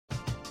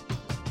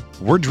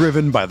We're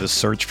driven by the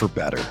search for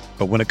better.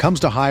 But when it comes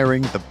to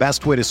hiring, the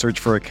best way to search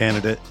for a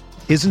candidate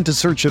isn't to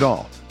search at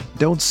all.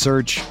 Don't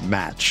search,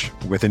 match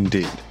with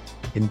Indeed.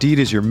 Indeed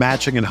is your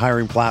matching and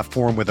hiring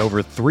platform with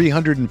over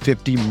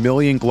 350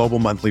 million global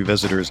monthly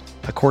visitors,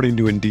 according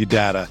to Indeed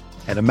data,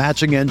 and a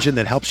matching engine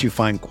that helps you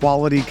find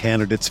quality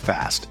candidates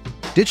fast.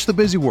 Ditch the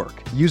busy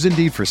work. Use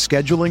Indeed for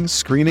scheduling,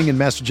 screening, and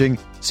messaging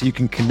so you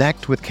can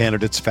connect with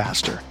candidates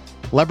faster.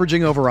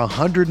 Leveraging over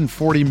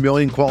 140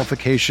 million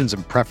qualifications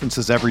and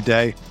preferences every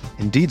day,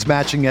 Indeed's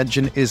matching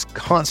engine is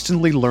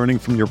constantly learning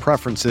from your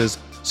preferences,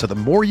 so the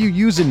more you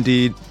use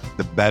Indeed,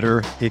 the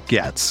better it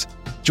gets.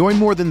 Join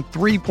more than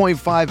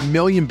 3.5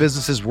 million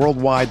businesses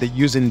worldwide that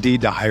use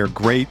Indeed to hire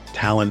great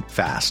talent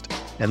fast.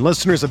 And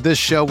listeners of this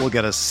show will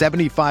get a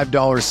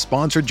 $75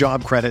 sponsored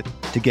job credit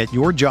to get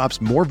your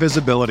jobs more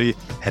visibility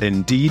at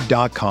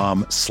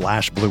Indeed.com/Blue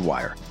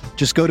Wire.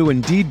 Just go to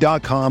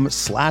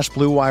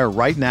Indeed.com/Blue Wire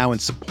right now and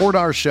support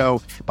our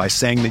show by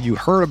saying that you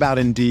heard about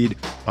Indeed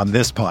on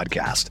this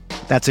podcast.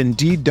 That's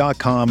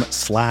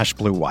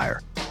Indeed.com/Blue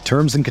Wire.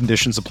 Terms and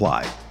conditions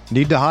apply.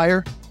 Need to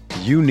hire?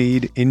 You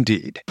need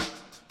Indeed.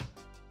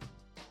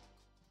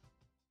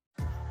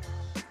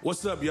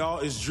 What's up, y'all?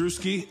 It's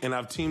Drewski, and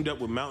I've teamed up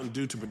with Mountain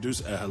Dew to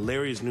produce a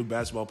hilarious new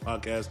basketball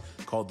podcast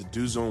called The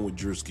Dew Zone with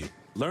Drewski.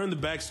 Learn the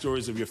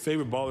backstories of your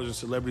favorite ballers and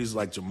celebrities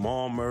like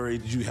Jamal Murray.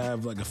 Did you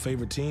have like a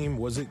favorite team?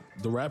 Was it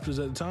the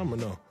Raptors at the time or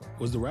no?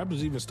 Was the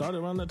Raptors even started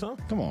around that time?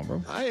 Come on,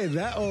 bro. I ain't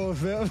that old,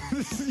 fam.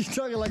 You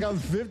talking like I'm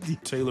 50.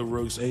 Taylor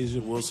Rooks, Asia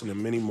Wilson,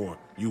 and many more.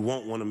 You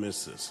won't want to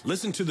miss this.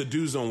 Listen to The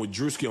Dew Zone with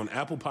Drewski on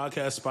Apple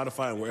Podcasts,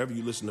 Spotify, and wherever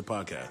you listen to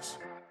podcasts.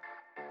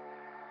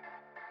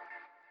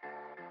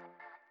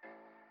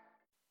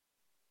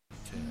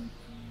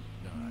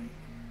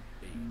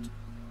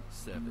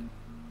 Seven,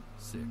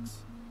 6,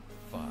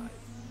 5,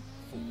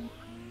 4,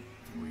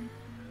 3,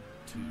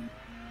 2, 1.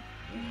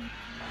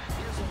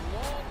 Here's a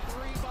long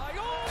three by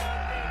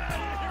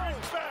Here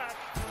he's back.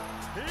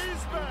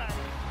 He's back.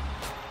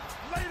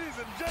 Ladies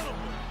and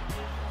gentlemen,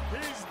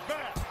 he's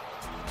back.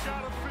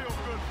 Gotta feel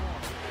good for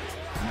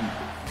him.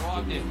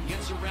 Brogdon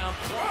gets around.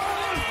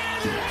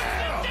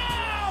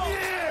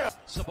 Yeah!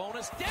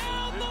 Sabonis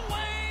down the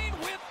lane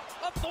with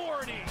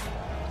authority.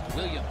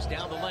 Williams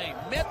down the lane,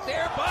 met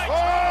there by...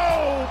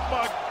 Oh,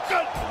 my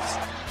goodness!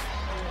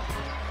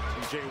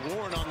 T.J.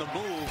 Warren on the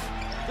move.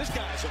 This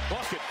guy's a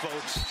bucket,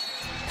 folks.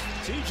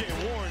 T.J.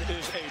 Warren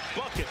is a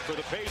bucket for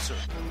the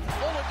Pacers.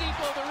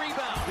 Oladipo the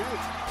rebound.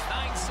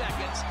 9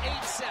 seconds,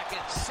 8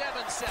 seconds,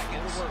 7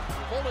 seconds.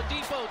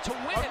 Oladipo to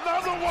win it.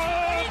 Another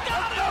one! He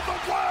got Another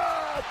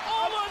one!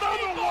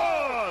 Another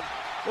one!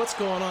 What's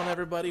going on,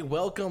 everybody?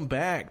 Welcome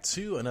back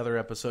to another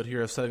episode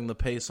here of Setting the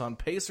Pace on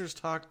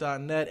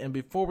PacersTalk.net. And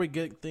before we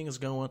get things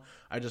going,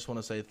 I just want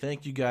to say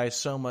thank you guys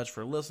so much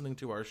for listening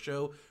to our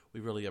show. We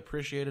really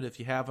appreciate it. If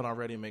you haven't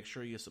already, make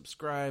sure you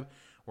subscribe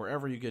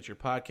wherever you get your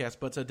podcast.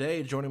 But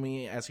today, joining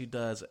me as he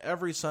does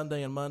every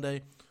Sunday and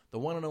Monday, the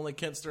one and only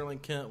Kent Sterling.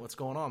 Kent, what's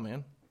going on,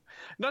 man?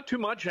 Not too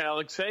much,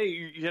 Alex. Hey,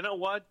 you know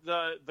what?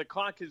 The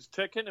clock is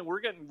ticking, and we're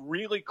getting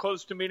really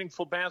close to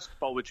meaningful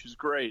basketball, which is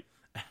great.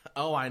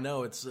 Oh, I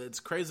know. It's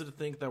crazy to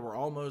think that we're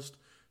almost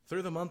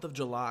through the month of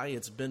July.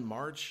 It's been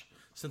March.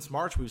 Since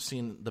March, we've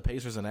seen the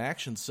Pacers in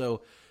action.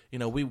 So, you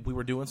know, we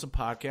were doing some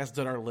podcasts,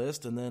 did our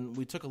list, and then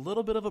we took a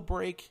little bit of a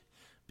break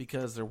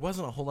because there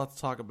wasn't a whole lot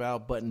to talk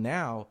about. But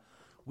now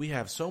we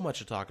have so much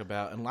to talk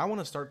about, and I want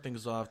to start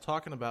things off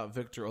talking about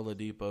Victor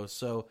Oladipo.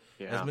 So,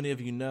 as many of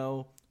you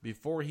know,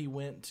 before he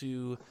went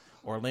to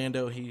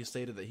Orlando, he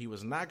stated that he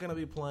was not going to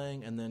be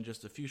playing, and then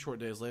just a few short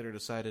days later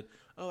decided,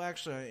 oh,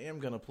 actually, I am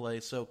going to play.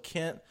 So,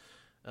 Kent,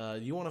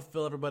 you want to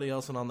fill everybody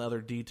else in on the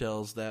other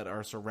details that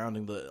are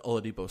surrounding the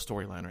Oladipo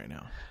storyline right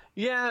now?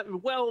 Yeah,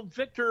 well,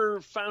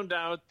 Victor found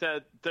out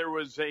that there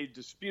was a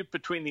dispute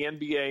between the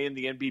NBA and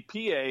the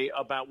NBPA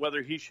about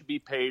whether he should be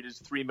paid his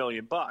 $3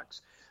 million.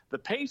 The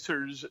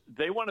Pacers,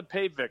 they want to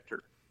pay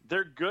Victor.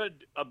 They're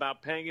good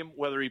about paying him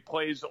whether he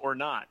plays or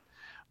not.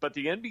 But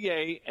the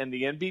NBA and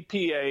the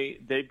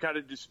NBPA, they've got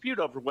a dispute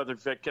over whether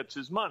Vic gets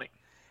his money,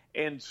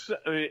 and so,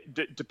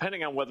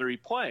 depending on whether he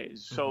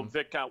plays. So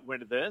Vic got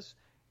wind of this,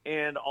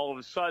 and all of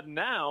a sudden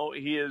now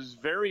he is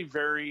very,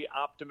 very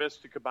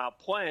optimistic about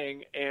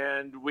playing,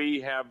 and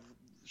we have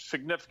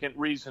significant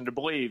reason to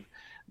believe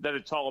that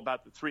it's all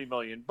about the $3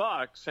 million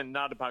and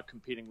not about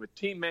competing with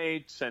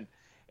teammates and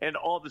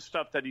all the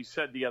stuff that he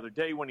said the other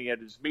day when he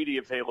had his media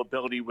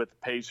availability with the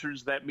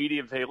Pacers. That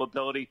media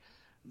availability,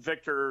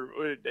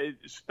 Victor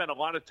spent a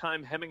lot of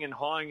time hemming and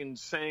hawing and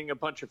saying a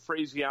bunch of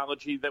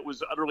phraseology that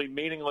was utterly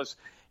meaningless.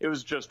 It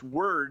was just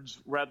words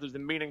rather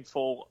than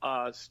meaningful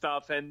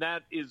stuff. And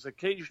that is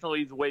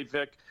occasionally the way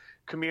Vic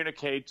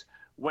communicates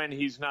when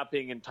he's not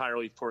being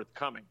entirely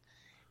forthcoming.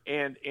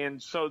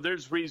 And so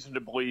there's reason to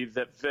believe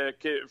that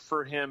Vic,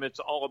 for him, it's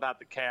all about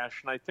the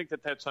cash. And I think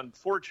that that's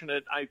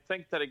unfortunate. I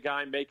think that a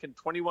guy making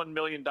 $21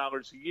 million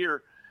a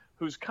year,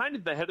 who's kind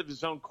of the head of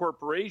his own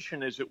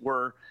corporation, as it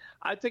were,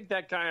 I think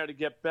that guy ought to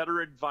get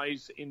better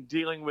advice in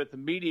dealing with the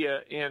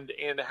media and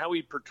how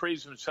he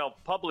portrays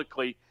himself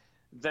publicly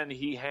than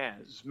he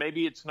has.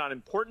 Maybe it's not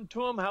important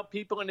to him how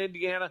people in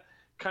Indiana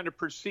kind of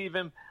perceive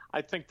him.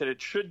 I think that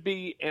it should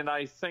be, and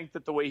I think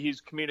that the way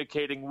he's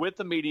communicating with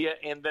the media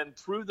and then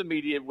through the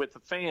media with the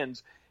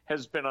fans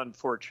has been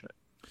unfortunate.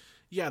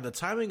 Yeah, the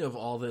timing of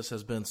all this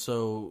has been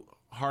so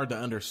hard to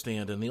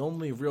understand, and the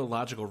only real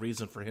logical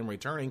reason for him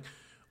returning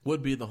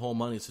would be the whole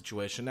money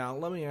situation. Now,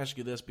 let me ask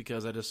you this,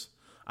 because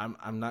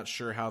I'm not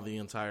sure how the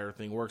entire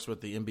thing works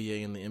with the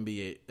NBA and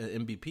the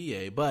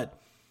NBPA, but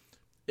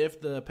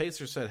if the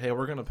Pacers said, hey,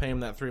 we're going to pay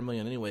him that $3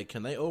 million anyway,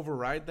 can they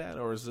override that,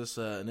 or is this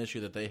an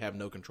issue that they have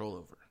no control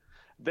over?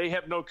 They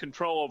have no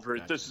control over it.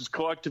 Gotcha. This is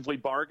collectively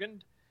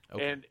bargained.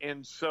 Okay.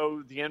 And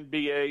so the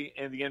NBA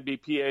and the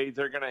NBPA,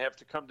 they're going to have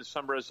to come to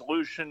some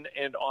resolution,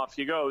 and off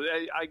you go.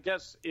 I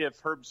guess if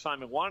Herb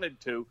Simon wanted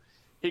to,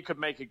 he could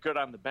make it good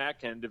on the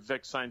back end if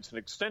Vic signs an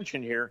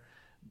extension here.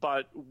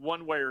 But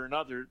one way or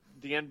another,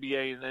 the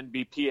NBA and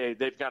NBPA,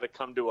 they've got to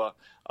come to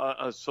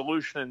a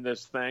solution in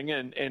this thing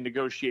and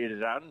negotiate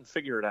it out and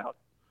figure it out.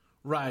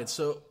 Right.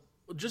 So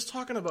just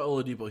talking about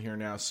Oladipo here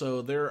now.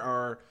 So there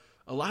are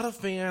a lot of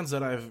fans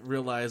that I've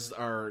realized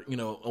are,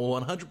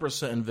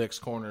 100% in Vic's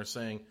corner,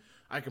 saying,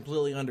 I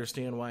completely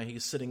understand why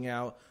he's sitting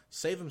out,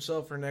 save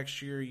himself for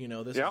next year.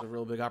 This is a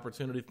real big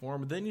opportunity for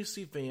him. But then you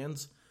see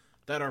fans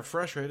that are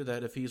frustrated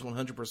that if he's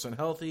 100%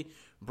 healthy,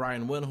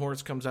 Brian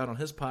Windhorst comes out on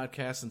his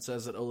podcast and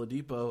says that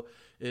Oladipo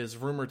is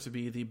rumored to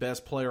be the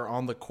best player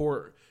on the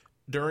court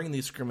during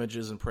these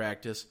scrimmages in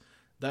practice,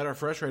 that are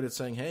frustrated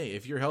saying, hey,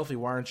 if you're healthy,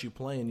 why aren't you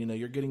playing?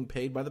 You're getting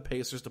paid by the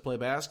Pacers to play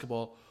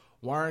basketball.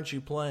 Why aren't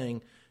you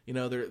playing?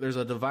 There's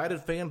a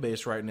divided fan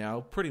base right now,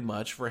 pretty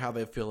much, for how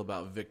they feel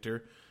about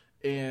Victor.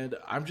 And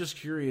I'm just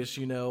curious,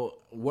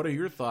 what are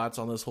your thoughts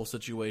on this whole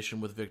situation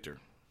with Victor?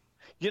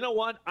 You know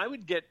what? I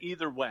would get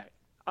either way.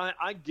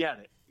 I get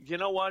it. You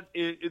know what?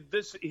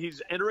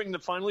 He's entering the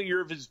final year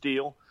of his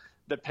deal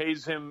that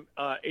pays him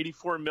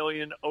 $84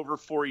 million over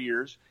 4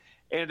 years.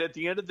 And at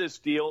the end of this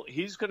deal,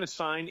 he's going to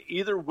sign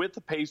either with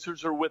the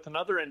Pacers or with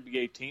another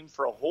NBA team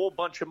for a whole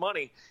bunch of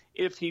money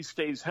if he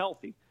stays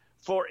healthy.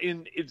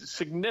 It's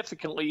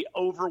significantly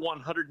over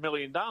 $100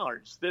 million.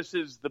 This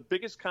is the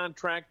biggest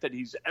contract that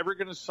he's ever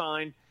going to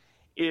sign.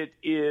 It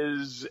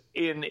is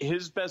in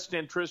his best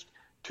interest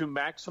to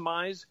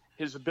maximize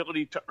his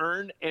ability to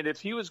earn. And if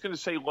he was going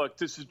to say, look,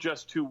 this is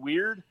just too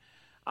weird,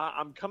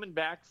 I'm coming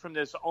back from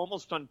this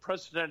almost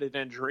unprecedented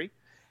injury,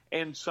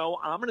 and so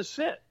I'm going to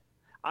sit.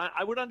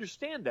 I would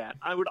understand that.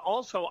 I would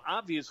also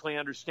obviously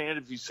understand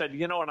if he said,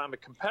 you know what, I'm a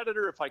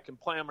competitor. If I can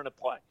play, I'm going to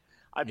play.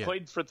 I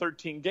played for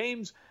 13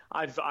 games.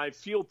 I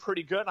feel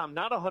pretty good. I'm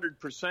not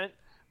 100%,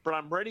 but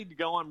I'm ready to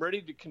go. I'm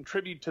ready to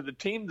contribute to the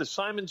team. The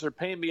Simons are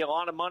paying me a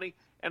lot of money,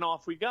 and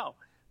off we go.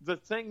 The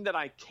thing that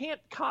I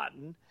can't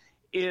cotton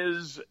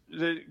is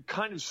the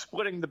kind of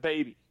splitting the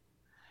baby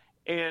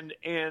and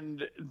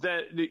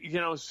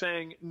that,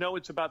 saying, no,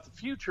 it's about the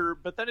future,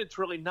 but then it's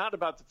really not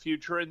about the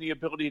future and the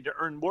ability to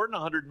earn more than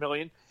 $100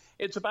 million.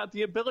 It's about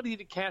the ability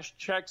to cash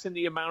checks in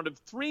the amount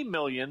of $3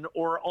 million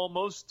or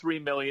almost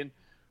 $3 million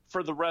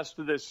for the rest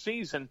of this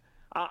season.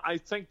 I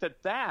think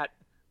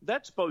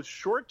that's both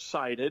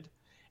short-sighted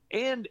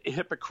and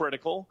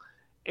hypocritical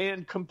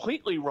and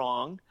completely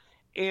wrong.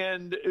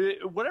 And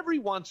whatever he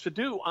wants to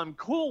do, I'm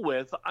cool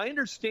with. I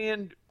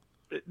understand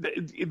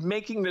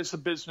making this a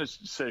business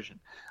decision.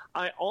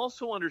 I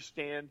also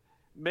understand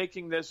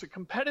making this a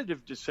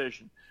competitive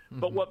decision. Mm-hmm.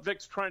 But what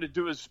Vic's trying to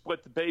do is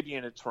split the baby,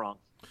 and it's wrong.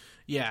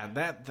 Yeah,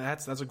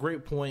 that's a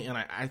great point. And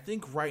I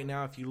think right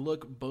now, if you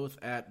look both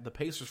at the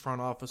Pacers front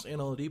office and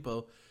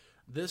Oladipo,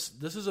 this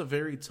is a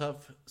very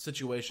tough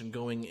situation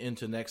going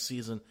into next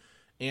season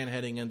and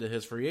heading into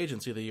his free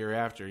agency the year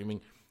after. I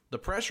mean, the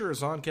pressure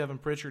is on Kevin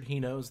Pritchard. He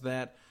knows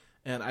that.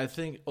 And I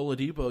think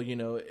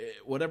Oladipo,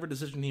 whatever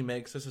decision he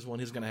makes, this is one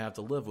he's going to have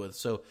to live with.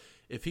 So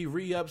if he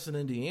re-ups in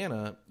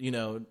Indiana,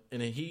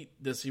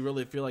 does he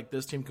really feel like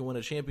this team can win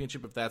a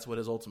championship if that's what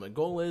his ultimate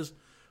goal is?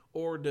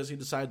 Or does he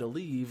decide to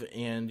leave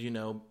and,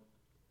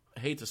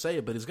 hate to say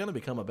it, but he's going to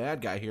become a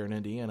bad guy here in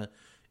Indiana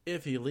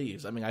if he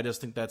leaves? I mean, I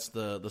just think that's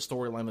the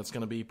storyline that's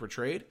going to be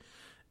portrayed.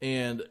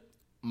 And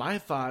my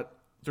thought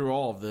through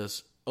all of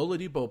this,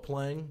 Oladipo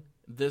playing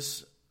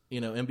this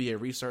NBA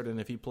restart,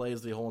 and if he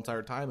plays the whole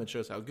entire time and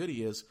shows how good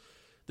he is,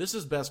 this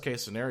is best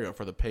case scenario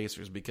for the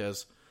Pacers,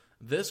 because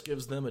this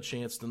gives them a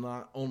chance to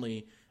not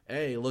only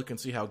look and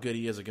see how good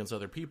he is against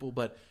other people,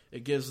 but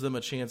it gives them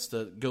a chance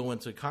to go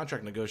into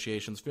contract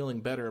negotiations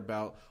feeling better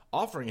about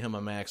offering him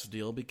a max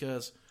deal,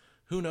 because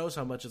who knows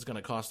how much it's going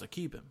to cost to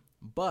keep him.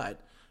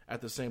 But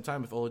at the same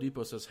time, if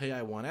Oladipo says, hey,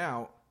 I want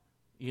out,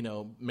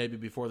 maybe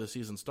before the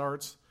season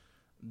starts,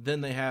 then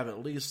they have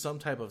at least some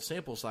type of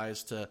sample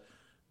size to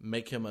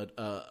make him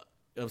a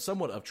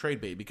somewhat of trade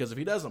bait, because if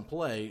he doesn't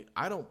play,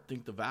 I don't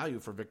think the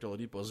value for Victor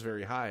Oladipo is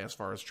very high as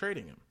far as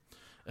trading him,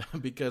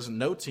 because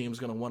no team's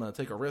going to want to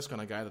take a risk on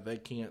a guy that they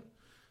can't,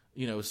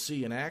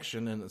 see in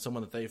action, and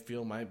someone that they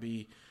feel might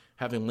be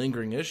having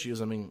lingering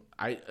issues. I mean,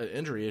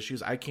 injury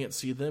issues. I can't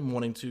see them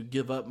wanting to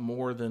give up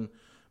more than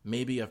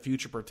maybe a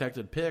future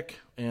protected pick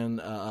and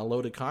a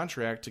loaded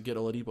contract to get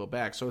Oladipo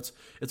back. So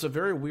it's a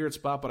very weird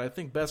spot, but I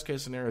think best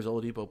case scenario is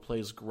Oladipo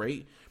plays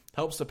great,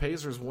 helps the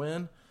Pacers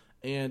win,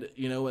 and,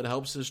 it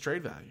helps his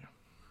trade value.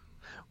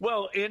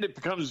 Well, and it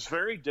becomes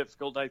very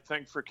difficult, I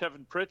think, for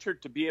Kevin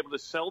Pritchard to be able to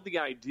sell the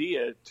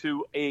idea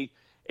to a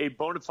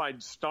bona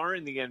fide star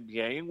in the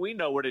NBA, and we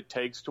know what it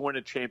takes to win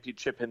a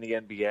championship in the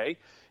NBA.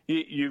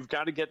 You've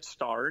got to get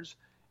stars,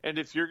 and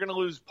if you're going to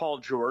lose Paul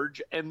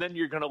George, and then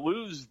you're going to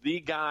lose the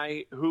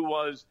guy who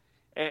was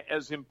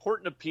as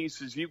important a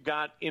piece as you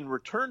got in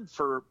return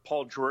for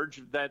Paul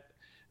George, that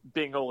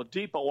being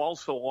Oladipo,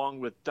 also along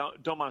with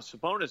Domas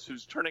Sabonis,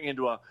 who's turning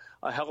into a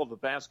hell of a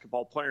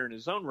basketball player in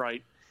his own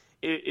right.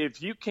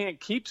 If you can't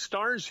keep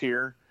stars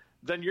here,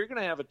 then you're going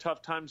to have a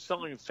tough time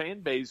selling a fan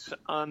base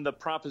on the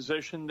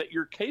proposition that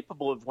you're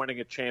capable of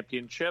winning a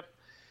championship.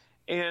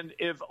 And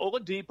if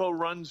Oladipo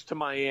runs to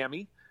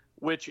Miami,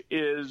 which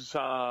is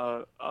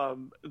the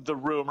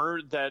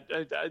rumor that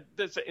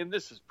this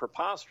is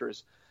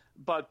preposterous,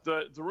 but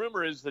the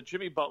rumor is that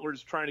Jimmy Butler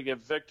is trying to get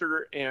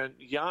Victor and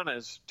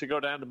Giannis to go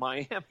down to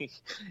Miami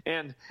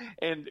and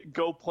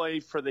go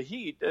play for the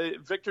Heat.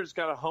 Victor's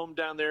got a home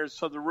down there,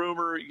 so the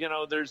rumor,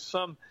 there's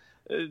some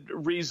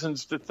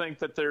reasons to think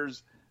that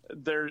there's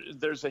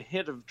a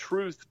hint of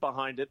truth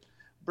behind it.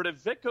 But if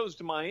Vic goes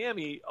to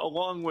Miami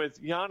along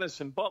with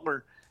Giannis and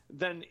Butler,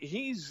 then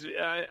he's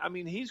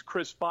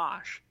Chris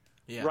Bosh,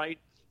 right?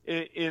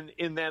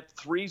 In that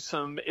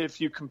threesome, if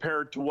you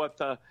compare it to what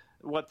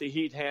the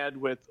Heat had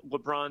with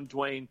LeBron,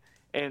 Dwayne,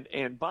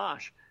 and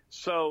Bosh.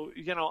 So,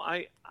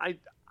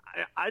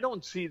 I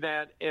don't see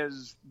that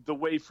as the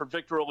way for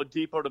Victor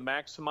Oladipo to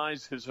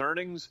maximize his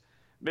earnings.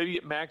 Maybe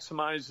it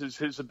maximizes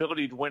his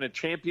ability to win a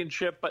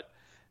championship, but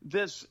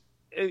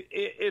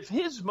if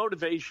his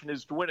motivation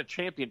is to win a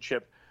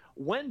championship,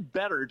 when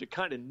better to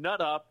kind of nut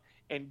up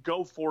and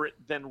go for it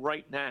than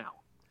right now?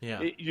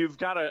 Yeah. You've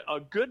got a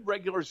good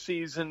regular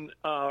season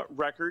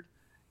record.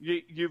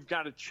 You've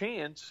got a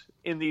chance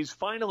in these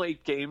final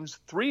 8 games.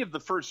 3 of the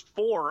first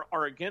 4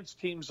 are against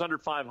teams under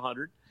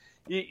 500.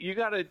 You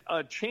got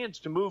a chance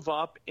to move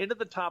up into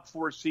the top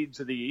 4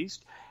 seeds of the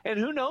East. And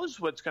who knows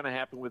what's going to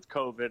happen with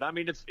COVID? I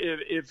mean,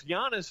 if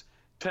Giannis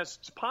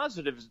tests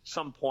positive at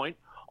some point,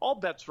 all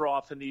bets are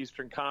off in the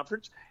Eastern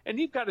Conference. And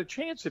you've got a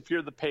chance, if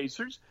you're the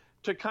Pacers,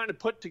 to kind of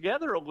put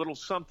together a little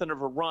something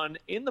of a run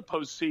in the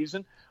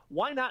postseason.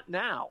 Why not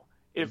now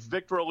if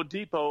Victor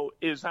Oladipo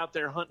is out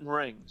there hunting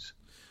rings?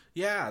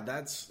 Yeah,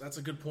 that's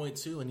a good point,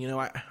 too. And,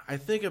 I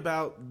think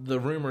about the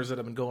rumors that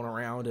have been going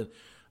around, and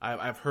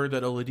I've heard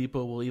that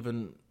Oladipo will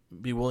even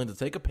be willing to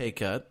take a pay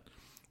cut,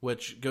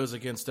 which goes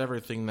against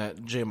everything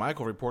that J.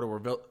 Michael reported, where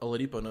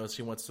Oladipo knows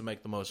he wants to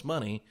make the most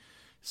money.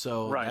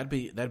 So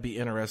that'd be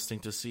interesting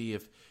to see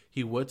if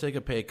he would take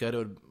a pay cut. It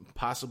would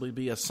possibly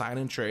be a sign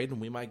and trade, and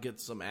we might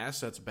get some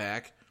assets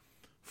back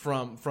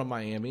from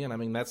Miami. And I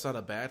mean, that's not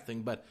a bad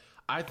thing. But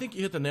I think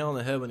you hit the nail on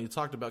the head when you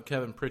talked about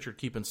Kevin Pritchard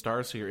keeping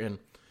stars here. And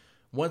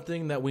one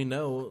thing that we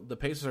know, the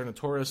Pacers are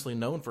notoriously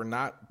known for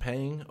not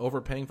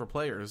overpaying for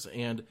players.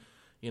 And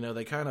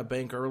they kind of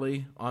bank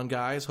early on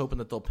guys, hoping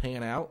that they'll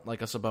pan out,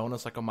 like a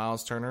Sabonis, like a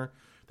Miles Turner.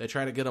 They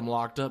try to get them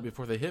locked up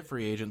before they hit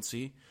free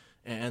agency,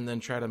 and then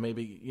try to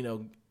maybe,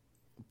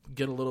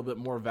 get a little bit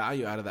more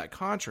value out of that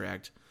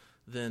contract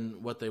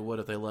than what they would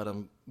if they let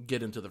him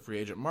get into the free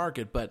agent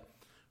market. But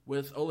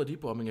with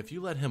Oladipo, I mean, if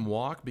you let him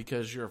walk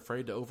because you're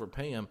afraid to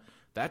overpay him,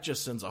 that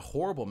just sends a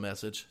horrible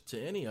message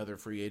to any other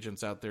free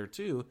agents out there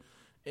too.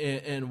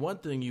 And one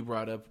thing you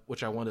brought up,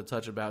 which I wanted to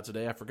touch about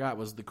today, I forgot,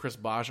 was the Chris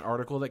Bosh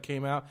article that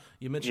came out.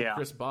 You mentioned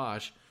Chris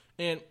Bosh.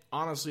 And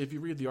honestly, if you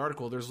read the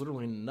article, there's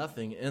literally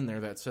nothing in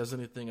there that says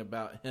anything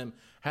about him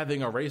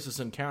having a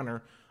racist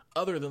encounter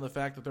other than the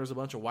fact that there's a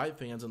bunch of white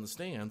fans in the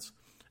stands.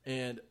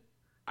 And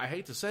I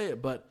hate to say it,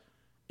 but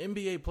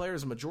NBA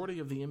players, a majority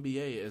of the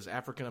NBA is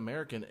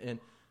African-American. And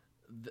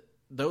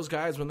those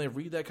guys, when they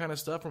read that kind of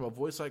stuff from a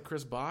voice like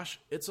Chris Bosh,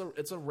 it's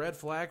a red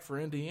flag for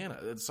Indiana.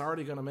 It's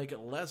already going to make it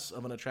less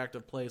of an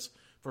attractive place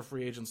for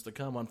free agents to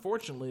come,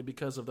 unfortunately,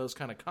 because of those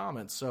kind of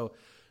comments. So,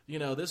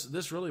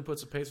 this really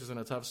puts the Pacers in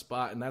a tough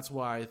spot, and that's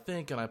why I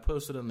think, and I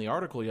posted in the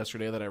article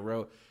yesterday that I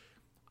wrote,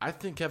 I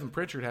think Kevin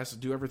Pritchard has to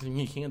do everything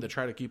he can to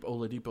try to keep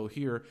Oladipo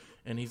here,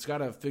 and he's got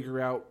to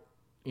figure out,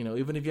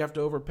 even if you have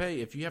to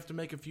overpay, if you have to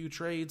make a few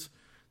trades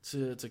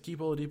to keep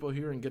Oladipo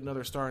here and get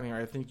another star in here,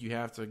 I think you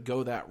have to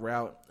go that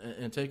route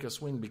and take a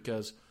swing,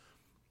 because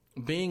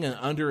being an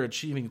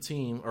underachieving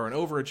team or an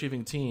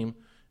overachieving team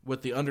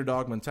with the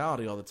underdog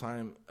mentality all the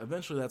time,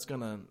 eventually that's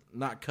going to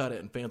not cut it,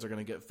 and fans are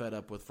going to get fed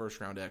up with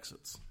first-round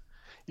exits.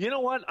 You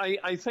know what?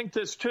 I think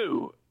this,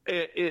 too,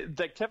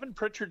 that Kevin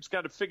Pritchard's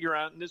got to figure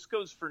out, and this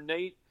goes for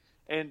Nate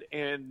and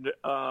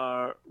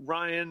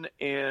Ryan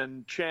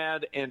and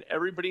Chad and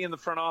everybody in the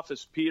front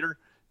office, Peter,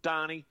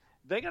 Donnie,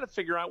 they got to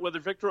figure out whether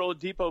Victor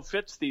Oladipo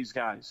fits these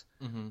guys.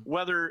 Mm-hmm.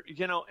 Whether,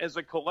 as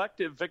a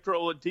collective, Victor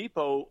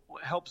Oladipo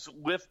helps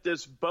lift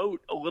this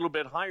boat a little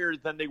bit higher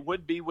than they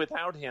would be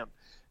without him.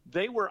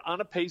 They were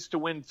on a pace to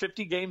win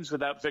 50 games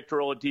without Victor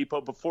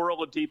Oladipo before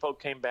Oladipo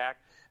came back.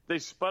 They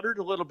sputtered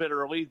a little bit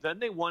early. Then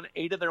they won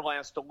 8 of their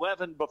last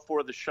 11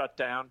 before the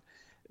shutdown.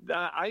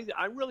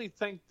 I really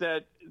think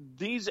that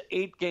these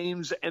 8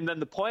 games and then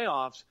the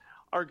playoffs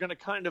are going to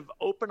kind of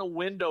open a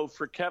window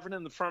for Kevin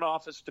in the front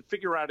office to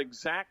figure out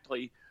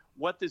exactly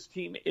what this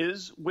team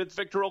is with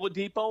Victor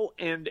Oladipo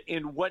and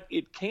what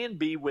it can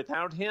be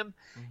without him.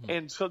 Mm-hmm.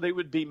 And so they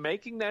would be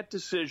making that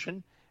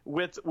decision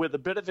with a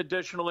bit of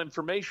additional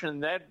information.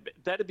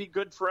 That'd be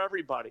good for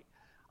everybody.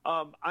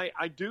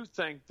 I do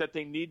think that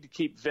they need to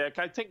keep Vic.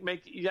 I think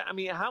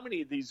how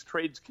many of these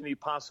trades can he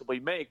possibly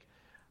make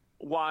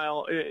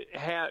while,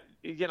 if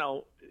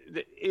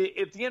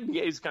the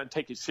NBA is going to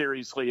take you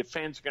seriously, if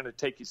fans are going to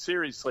take you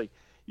seriously,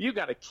 you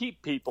got to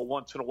keep people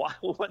once in a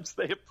while once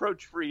they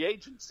approach free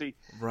agency.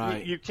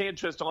 Right. You can't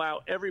just allow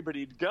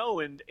everybody to go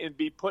and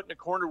be put in a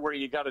corner where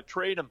you got to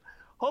trade them.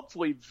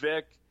 Hopefully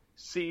Vic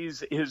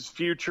sees his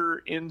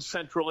future in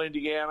Central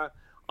Indiana,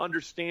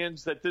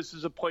 understands that this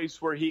is a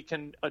place where he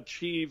can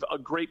achieve a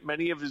great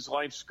many of his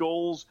life's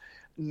goals,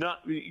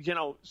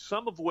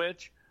 some of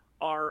which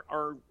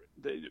are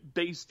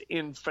based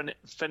in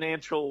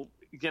financial,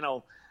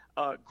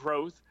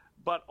 growth,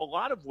 but a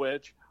lot of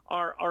which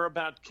are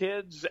about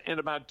kids and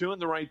about doing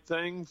the right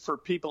thing for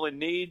people in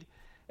need.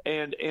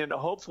 And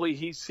hopefully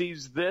he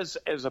sees this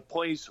as a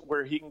place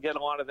where he can get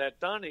a lot of that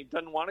done. He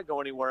doesn't want to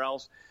go anywhere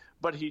else,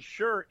 but he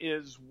sure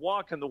is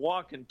walking the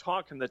walk and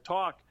talking the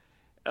talk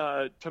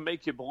to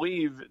make you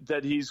believe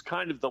that he's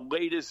kind of the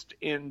latest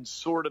in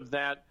sort of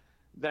that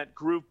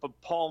group of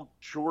Paul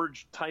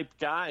George type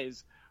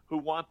guys who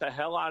want the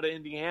hell out of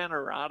Indiana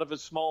or out of a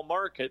small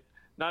market,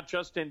 not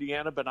just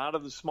Indiana, but out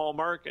of the small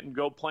market and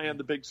go play on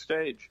the big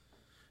stage.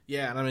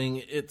 Yeah, and I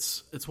mean,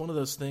 it's one of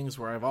those things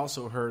where I've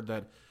also heard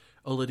that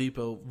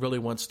Oladipo really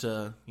wants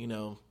to,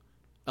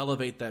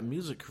 elevate that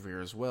music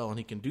career as well, and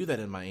he can do that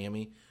in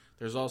Miami.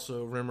 There's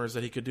also rumors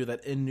that he could do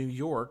that in New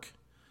York,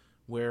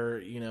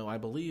 where, I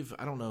believe,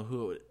 I don't know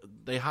who,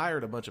 they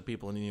hired a bunch of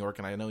people in New York,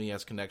 and I know he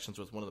has connections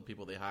with one of the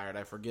people they hired.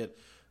 I forget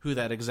who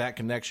that exact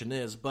connection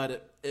is,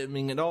 but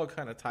it all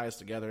kind of ties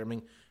together. I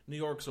mean, New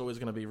York's always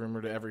going to be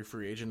rumored to every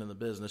free agent in the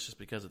business just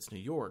because it's New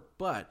York,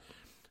 but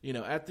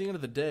at the end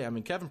of the day, I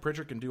mean, Kevin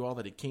Pritchard can do all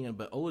that he can,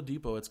 but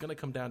Oladipo, it's going to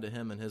come down to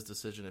him and his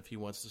decision if he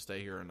wants to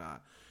stay here or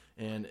not.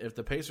 And if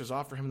the Pacers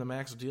offer him the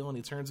max deal and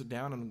he turns it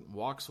down and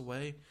walks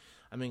away,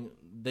 I mean,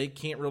 they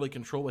can't really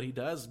control what he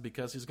does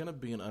because he's going to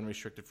be an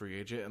unrestricted free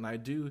agent. And I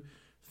do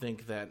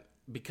think that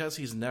because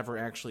he's never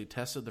actually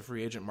tested the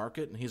free agent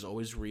market and he's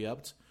always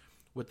re-upped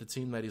with the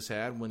team that he's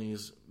had when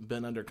he's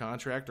been under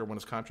contract or when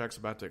his contract's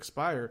about to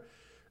expire,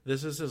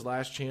 this is his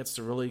last chance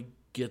to really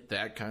get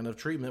that kind of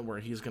treatment where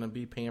he's going to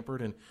be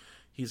pampered and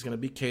he's going to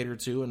be catered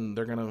to, and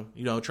they're going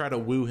to, try to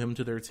woo him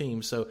to their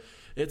team. So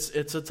it's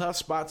a tough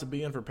spot to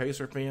be in for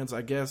Pacer fans.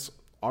 I guess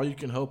all you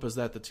can hope is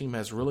that the team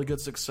has really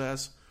good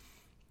success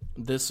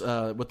this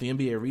with the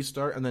NBA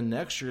restart, and then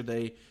next year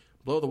they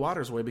blow the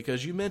waters away,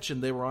 because you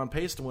mentioned they were on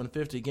pace to win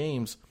 50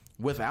 games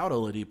without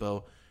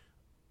Oladipo.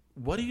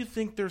 What do you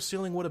think their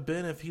ceiling would have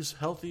been if he's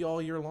healthy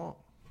all year long?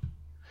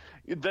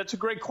 That's a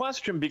great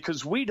question,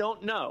 because we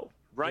don't know.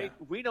 Right?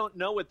 Yeah. We don't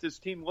know what this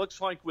team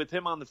looks like with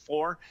him on the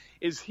floor.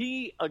 Is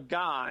he a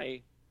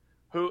guy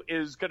who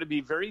is going to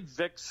be very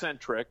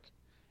Vic-centric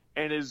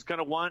and is going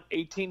to want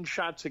 18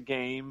 shots a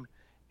game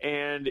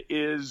and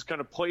is going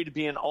to play to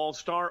be an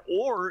all-star?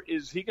 Or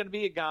is he going to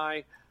be a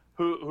guy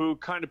who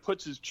kind of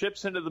puts his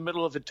chips into the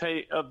middle of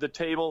the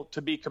table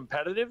to be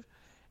competitive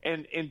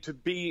and to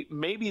be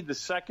maybe the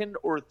second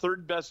or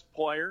third best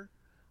player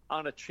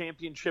on a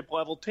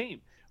championship-level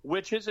team?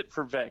 Which is it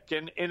for Vic?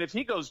 And if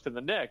he goes to the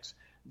Knicks,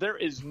 there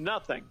is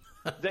nothing.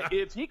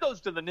 If he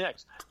goes to the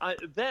Knicks,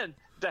 then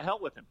to hell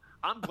with him.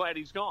 I'm glad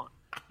he's gone.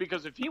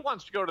 Because if he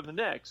wants to go to the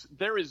Knicks,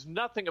 there is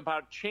nothing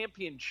about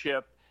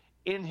championship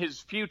in his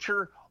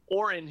future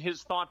or in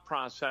his thought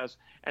process.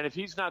 And if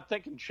he's not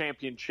thinking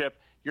championship,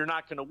 you're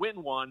not going to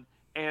win one.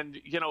 And,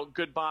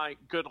 goodbye,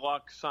 good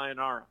luck,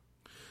 sayonara.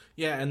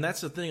 Yeah, and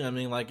that's the thing. I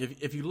mean, like,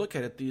 if you look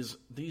at it, these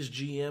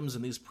GMs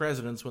and these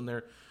presidents, when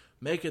they're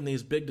making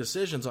these big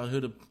decisions on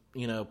who to,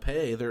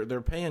 pay,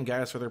 they're paying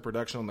guys for their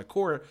production on the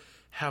court.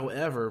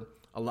 However,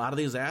 a lot of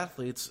these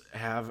athletes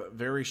have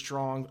very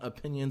strong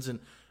opinions and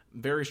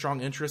very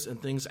strong interests in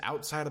things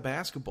outside of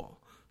basketball.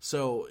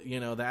 So,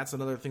 that's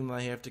another thing that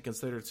I have to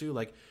consider too.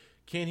 Like,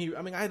 can he,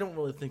 I don't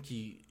really think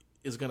he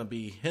is going to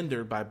be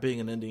hindered by being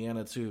in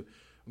Indiana to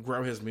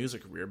grow his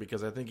music career,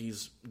 because I think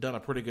he's done a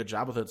pretty good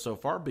job with it so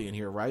far being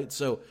here, right?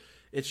 So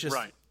it's just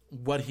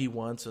what he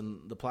wants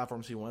and the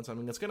platforms he wants.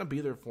 It's going to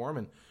be there for him.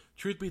 And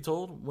truth be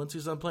told, once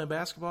he's done playing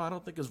basketball, I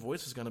don't think his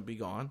voice is going to be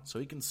gone. So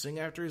he can sing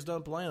after he's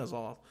done playing as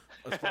far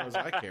as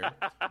I care.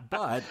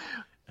 But,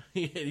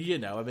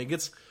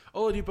 it's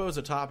Oladipo is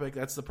a topic.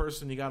 That's the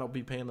person you got to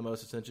be paying the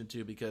most attention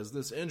to, because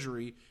this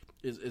injury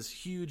is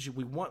huge.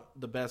 We want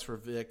the best for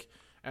Vic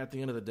at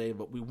the end of the day,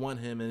 but we want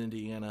him in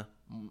Indiana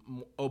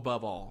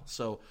above all.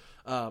 So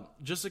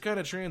just to kind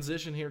of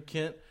transition here,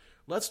 Kent,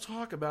 let's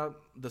talk about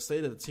the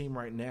state of the team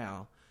right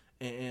now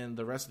and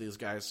the rest of these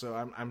guys. So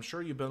I'm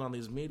sure you've been on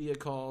these media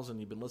calls and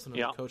you've been listening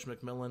to Coach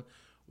McMillan.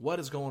 what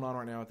is going on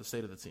right now at the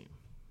state of the team?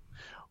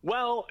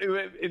 Well,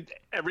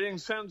 everything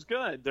sounds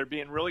good. They're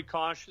being really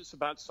cautious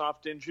about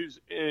soft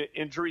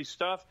injury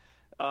stuff.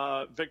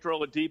 Victor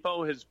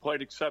Oladipo has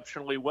played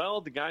exceptionally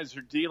well. The guys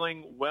are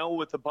dealing well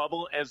with the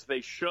bubble, as they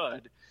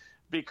should,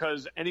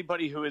 because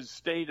anybody who has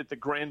stayed at the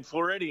Grand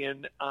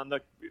Floridian on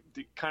the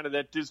kind of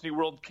that Disney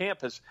World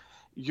campus,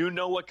 you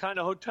know what kind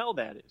of hotel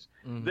that is.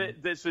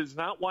 Mm-hmm. This is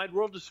not Wide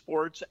World of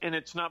Sports, and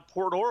it's not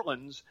Port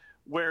Orleans,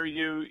 where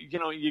you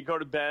go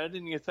to bed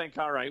and you think,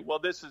 all right, well,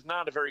 this is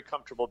not a very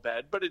comfortable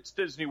bed, but it's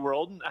Disney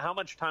World, and how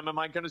much time am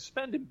I going to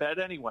spend in bed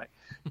anyway?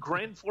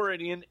 Grand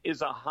Floridian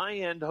is a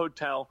high-end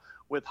hotel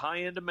with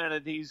high-end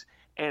amenities,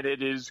 and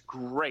it is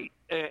great.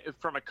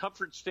 From a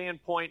comfort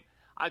standpoint,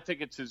 I think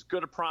it's as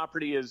good a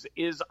property as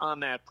is on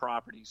that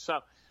property.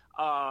 So,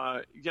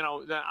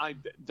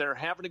 they're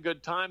having a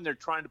good time. They're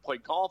trying to play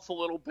golf a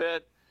little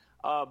bit.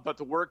 But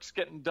the work's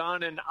getting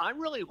done, and I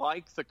really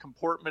like the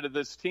comportment of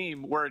this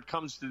team where it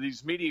comes to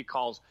these media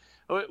calls.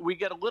 We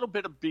get a little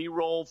bit of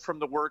B-roll from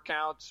the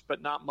workouts,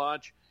 but not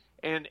much,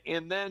 and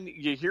then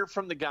you hear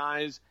from the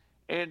guys,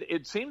 and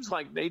it seems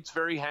like Nate's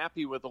very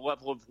happy with the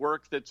level of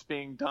work that's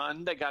being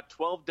done. They got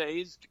 12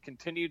 days to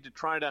continue to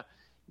try to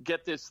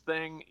get this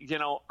thing,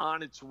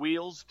 on its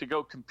wheels to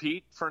go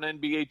compete for an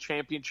NBA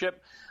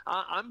championship.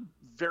 I'm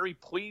very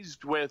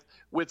pleased with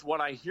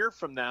what I hear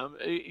from them.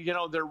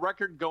 Their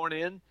record going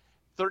in,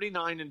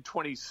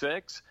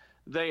 39-26.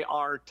 They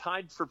are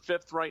tied for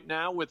fifth right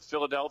now with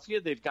Philadelphia.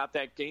 They've got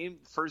that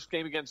first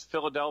game against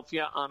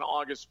Philadelphia on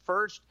August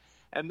 1st.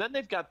 And then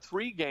they've got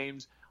 3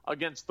 games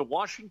against the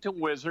Washington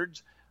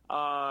Wizards.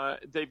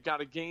 They've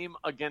got a game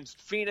against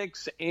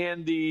Phoenix,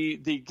 and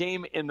the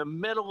game in the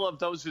middle of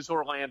those is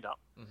Orlando.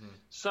 Mm-hmm.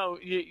 So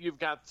you've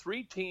got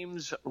 3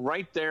 teams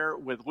right there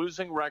with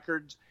losing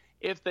records.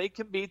 If they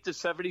can beat the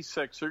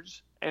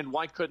 76ers, and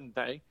why couldn't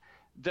they,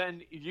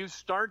 then you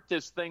start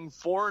this thing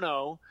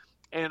 4-0,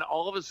 and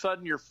all of a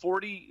sudden you're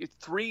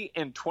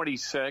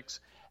 43-26,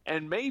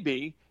 and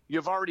maybe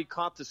you've already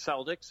caught the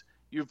Celtics.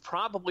 You've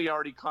probably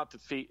already caught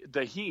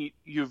the Heat.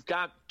 You've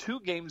got 2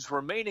 games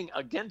remaining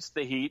against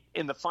the Heat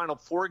in the final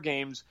 4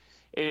 games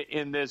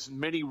in this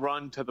mini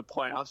run to the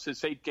playoffs,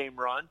 this 8-game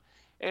run.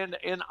 And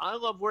I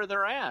love where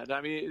they're at.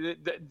 I mean,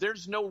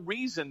 there's no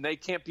reason they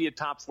can't be a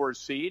top 4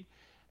 seed.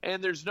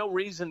 And there's no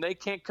reason they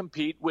can't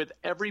compete with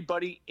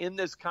everybody in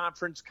this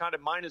conference, kind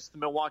of minus the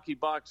Milwaukee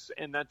Bucks,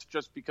 and that's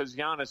just because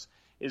Giannis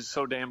is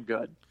so damn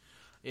good.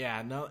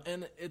 Yeah, no,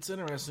 and it's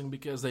interesting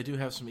because they do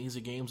have some easy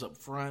games up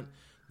front.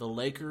 The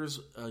Lakers,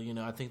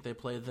 I think they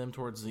played them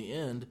towards the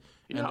end,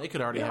 and they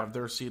could already have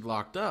their seed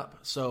locked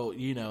up. So,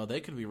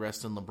 they could be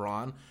resting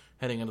LeBron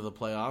heading into the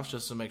playoffs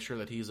just to make sure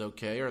that he's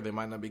okay, or they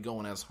might not be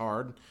going as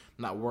hard,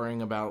 not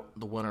worrying about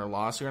the win or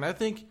loss here. And I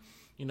think,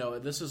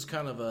 this is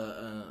kind of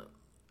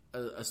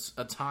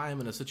a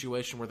time and a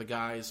situation where the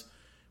guys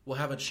will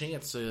have a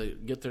chance to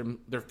get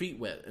their feet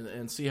wet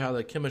and see how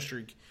the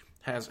chemistry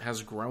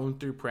has grown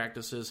through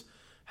practices,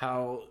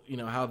 how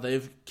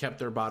they've kept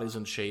their bodies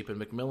in shape. And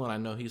McMillan, I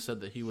know he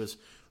said that he was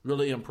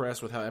really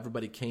impressed with how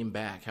everybody came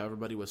back, how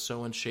everybody was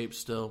so in shape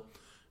still.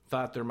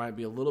 Thought there might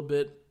be a little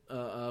bit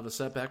of a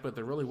setback, but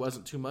there really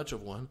wasn't too much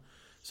of one.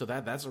 So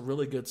that's a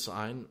really good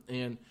sign.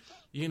 And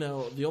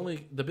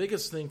the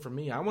biggest thing for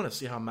me, I want to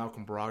see how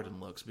Malcolm Brogdon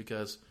looks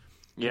because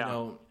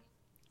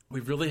we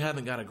really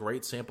haven't got a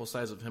great sample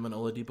size of him and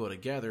Oladipo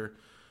together.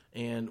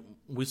 And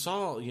we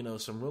saw,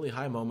 some really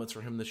high moments for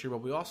him this year,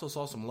 but we also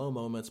saw some low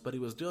moments. But he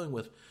was dealing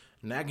with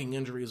nagging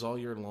injuries all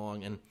year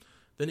long. And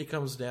then he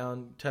comes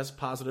down, tests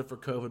positive for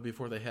COVID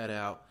before they head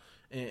out.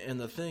 And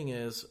the thing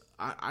is,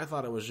 I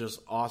thought it was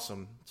just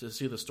awesome to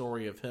see the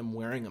story of him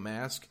wearing a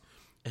mask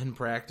in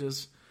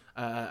practice.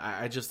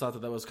 I just thought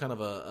that was kind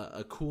of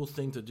a cool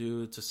thing to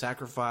do, to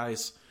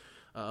sacrifice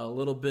a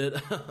little bit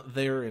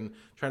there and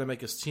try to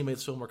make his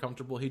teammates feel more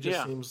comfortable. He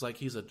just seems like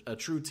he's a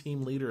true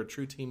team leader, a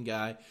true team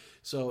guy.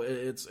 So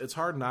it's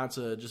hard not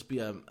to just be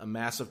a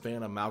massive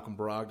fan of Malcolm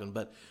Brogdon.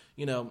 But,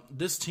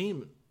 this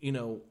team,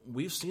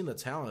 we've seen the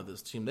talent of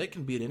this team. They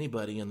can beat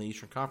anybody in the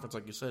Eastern Conference.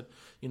 Like you said,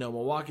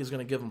 Milwaukee's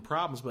going to give them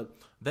problems, but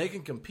they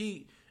can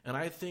compete. And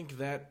I think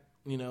that,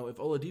 if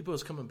Oladipo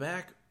is coming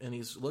back and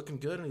he's looking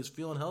good and he's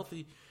feeling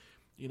healthy,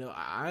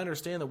 I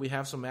understand that we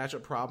have some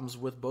matchup problems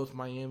with both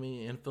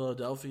Miami and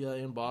Philadelphia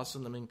and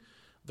Boston. I mean,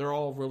 they're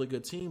all really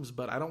good teams,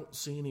 but I don't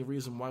see any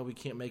reason why we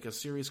can't make a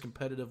series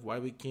competitive, why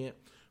we can't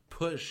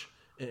push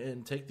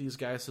and take these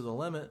guys to the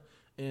limit.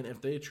 And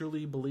if they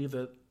truly believe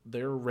that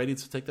they're ready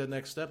to take that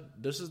next step,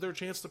 this is their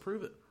chance to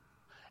prove it.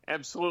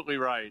 Absolutely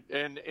right.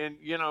 And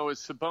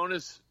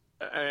Sabonis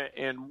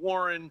and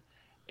Warren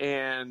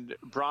and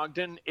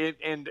Brogdon,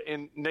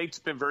 and Nate's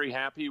been very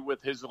happy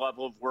with his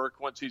level of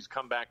work once he's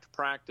come back to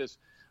practice.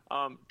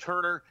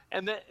 Turner,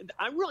 and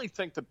I really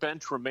think the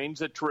bench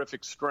remains a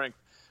terrific strength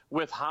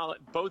with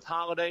both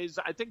Holidays.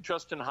 I think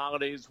Justin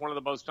Holiday is one of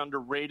the most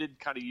underrated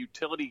kind of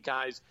utility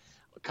guys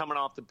coming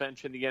off the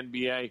bench in the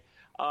NBA.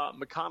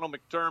 McConnell,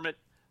 McDermott,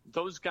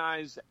 Those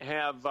guys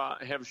have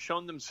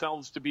shown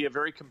themselves to be a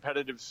very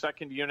competitive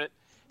second unit.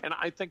 And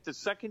I think the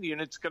second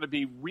unit's going to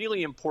be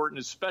really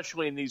important,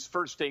 especially in these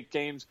first 8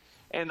 games.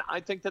 And I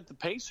think that the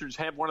Pacers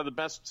have one of the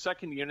best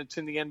second units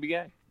in the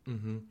NBA.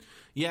 Mm-hmm.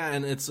 Yeah,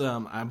 and it's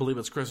I believe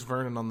it's Chris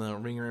Vernon on the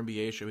Ringer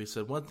NBA show. He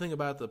said one thing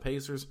about the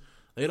Pacers,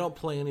 they don't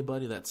play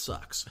anybody that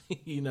sucks.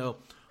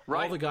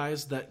 Right. All the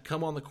guys that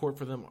come on the court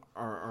for them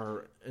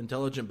are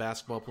intelligent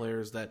basketball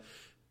players that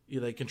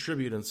they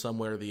contribute in some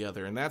way or the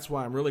other. And that's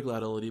why I'm really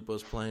glad Oladipo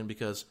is playing,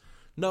 because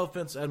no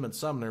offense to Edmund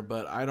Sumner,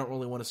 but I don't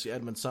really want to see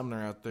Edmund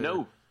Sumner out there.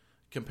 No.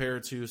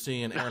 Compared to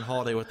seeing Aaron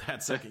Holiday with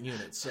that second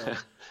unit. So,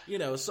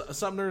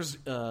 Sumner's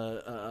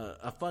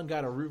a fun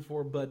guy to root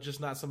for, but just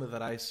not something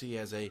that I see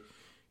as a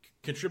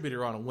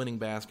contributor on a winning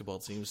basketball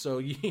team. So,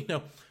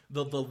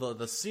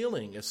 the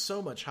ceiling is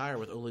so much higher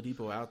with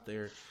Oladipo out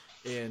there.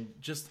 And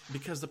just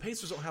because the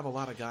Pacers don't have a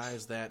lot of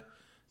guys that,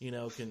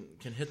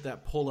 can hit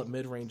that pull-up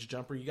mid-range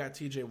jumper. You got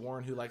T.J.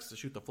 Warren, who likes to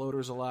shoot the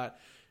floaters a lot,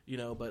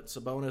 but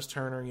Sabonis,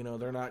 Turner,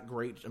 they're not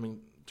great. I mean,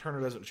 Turner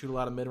doesn't shoot a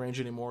lot of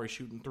mid-range anymore. He's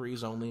shooting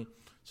threes only.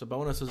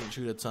 Sabonis doesn't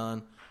shoot a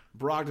ton.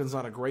 Brogdon's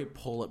not a great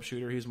pull-up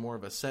shooter. He's more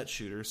of a set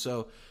shooter.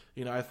 So,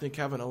 I think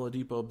having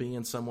Oladipo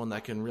being someone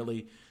that can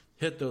really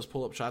hit those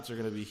pull-up shots are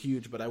going to be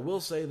huge. But I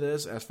will say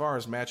this, as far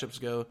as matchups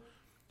go,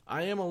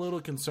 I am a little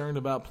concerned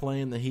about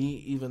playing the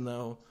Heat, even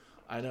though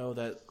I know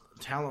that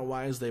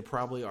talent-wise they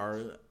probably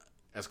are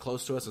as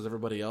close to us as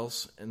everybody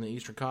else in the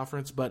Eastern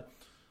Conference. But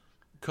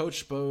Coach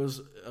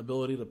Spo's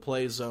ability to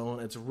play zone,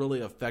 it's really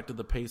affected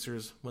the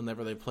Pacers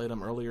whenever they played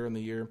them earlier in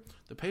the year.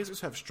 The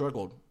Pacers have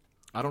struggled.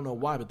 I don't know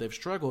why, but they've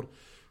struggled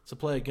to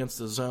play against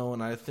the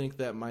zone. I think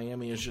that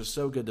Miami is just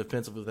so good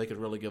defensively, they could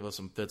really give us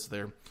some fits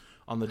there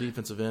on the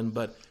defensive end.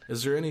 But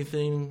is there any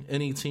team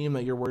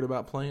that you're worried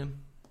about playing?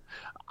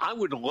 I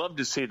would love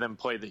to see them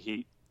play the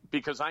Heat,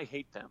 because I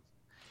hate them.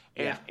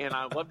 And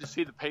I love to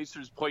see the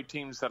Pacers play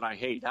teams that I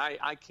hate.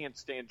 I can't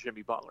stand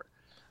Jimmy Butler.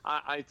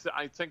 I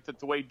think that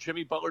the way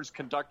Jimmy Butler's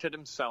conducted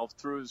himself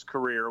through his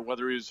career,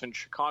 whether he was in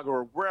Chicago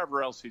or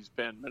wherever else he's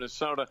been,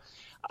 Minnesota,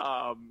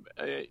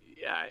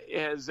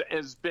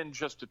 has been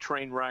just a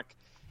train wreck.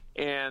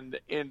 And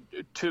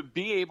to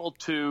be able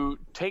to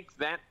take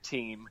that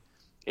team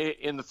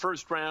in the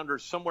first round or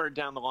somewhere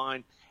down the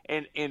line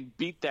and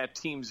beat that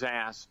team's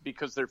ass,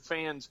 because their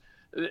fans,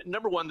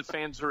 number one, the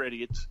fans are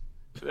idiots.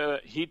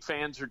 Heat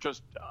fans are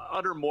just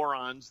utter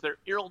morons. They're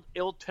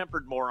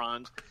ill-tempered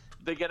morons.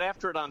 They get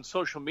after it on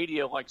social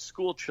media like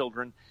school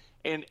children.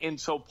 And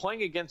so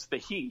playing against the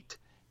Heat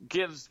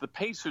gives the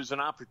Pacers an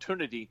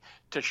opportunity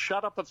to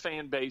shut up a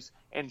fan base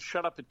and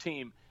shut up a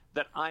team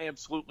that I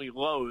absolutely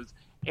loathe.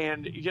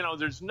 And,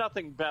 there's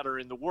nothing better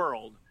in the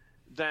world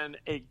than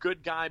a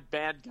good guy,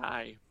 bad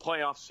guy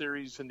playoff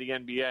series in the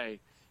NBA.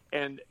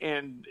 And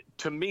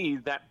to me,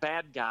 that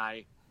bad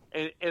guy,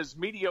 as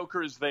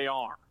mediocre as they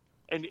are,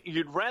 and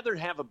you'd rather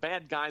have a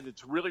bad guy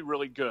that's really,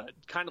 really good,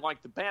 kind of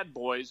like the Bad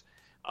Boys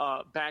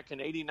back in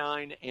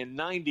 89 and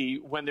 90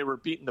 when they were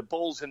beating the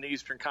Bulls in the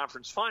Eastern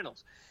Conference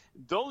Finals.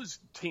 Those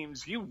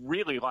teams you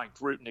really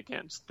liked rooting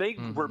against. They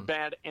were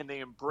bad, and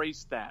they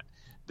embraced that.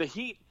 The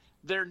Heat,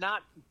 they're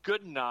not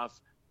good enough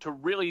to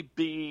really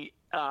be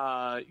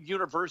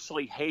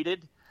universally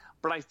hated,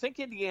 but I think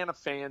Indiana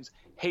fans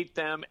hate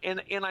them.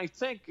 And I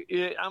think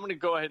I'm going to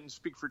go ahead and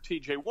speak for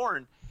T.J.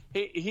 Warren.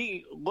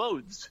 He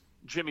loathes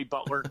Jimmy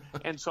Butler,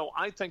 and so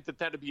I think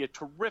that would be a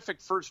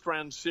terrific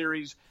first-round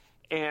series.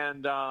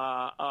 And,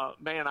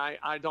 man,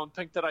 I don't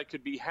think that I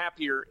could be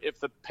happier if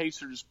the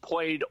Pacers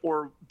played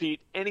or beat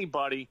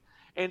anybody.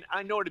 And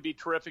I know it'd be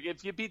terrific.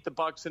 If you beat the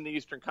Bucks in the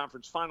Eastern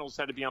Conference Finals,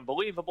 that'd be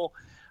unbelievable.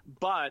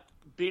 But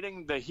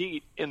beating the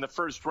Heat in the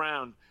first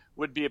round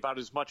would be about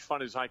as much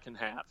fun as I can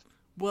have.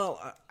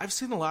 Well, I've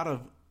seen a lot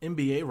of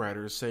NBA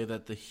writers say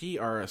that the Heat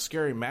are a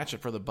scary matchup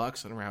for the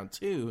Bucks in round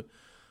 2.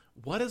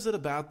 What is it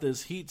about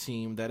this Heat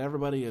team that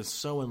everybody is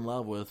so in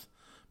love with?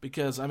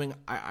 Because,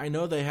 I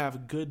know they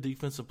have good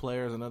defensive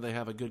players. I know they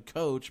have a good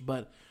coach.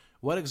 But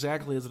what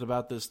exactly is it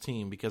about this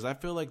team? Because I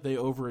feel like they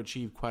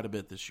overachieved quite a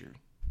bit this year.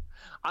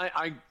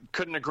 I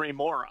couldn't agree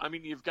more.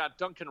 You've got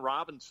Duncan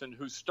Robinson,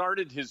 who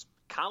started his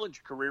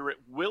college career at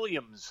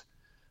Williams,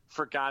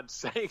 for God's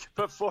sake,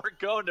 before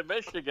going to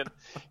Michigan.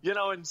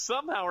 And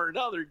somehow or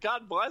another,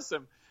 God bless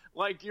him,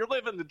 like, you're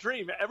living the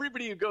dream.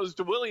 Everybody who goes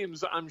to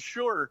Williams, I'm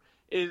sure,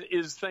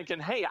 is thinking,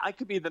 hey, I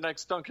could be the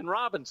next Duncan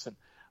Robinson.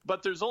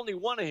 But there's only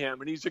one of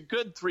him, and he's a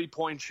good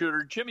three-point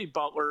shooter. Jimmy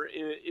Butler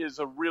is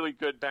a really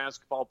good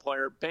basketball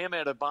player. Bam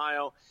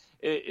Adebayo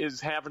is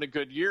having a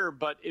good year.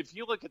 But if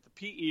you look at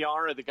the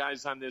PER of the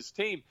guys on this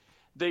team,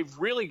 they've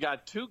really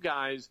got two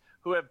guys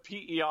who have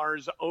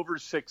PERs over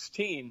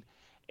 16.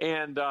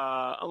 And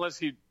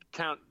unless you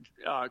count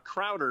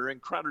Crowder,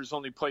 and Crowder's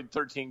only played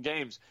 13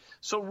 games.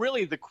 So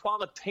really the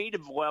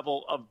qualitative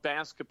level of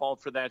basketball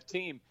for that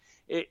team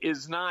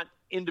is not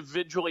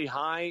individually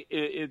high.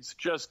 It's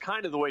just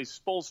kind of the way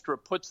Spoelstra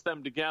puts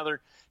them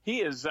together.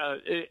 He is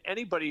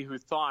anybody who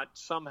thought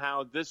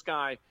somehow this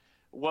guy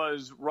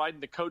was riding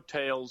the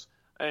coattails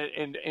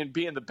and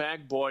being the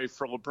bag boy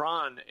for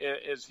LeBron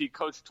as he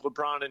coached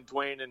LeBron and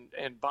Dwayne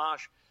and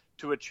Bosh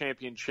to a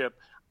championship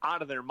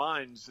out of their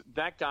minds.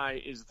 That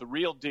guy is the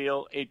real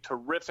deal, a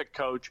terrific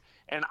coach.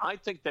 And I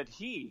think that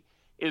he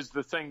is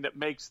the thing that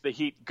makes the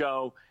Heat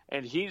go,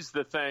 and he's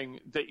the thing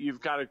that you've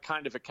got to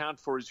kind of account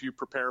for as you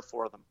prepare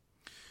for them.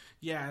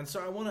 Yeah, and so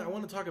I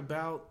want to talk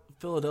about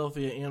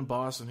Philadelphia and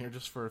Boston here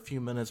just for a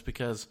few minutes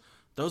because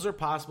those are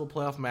possible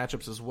playoff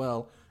matchups as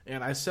well.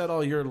 And I said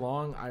all year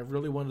long I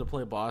really wanted to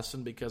play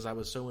Boston because I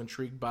was so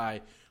intrigued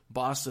by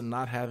Boston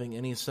not having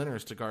any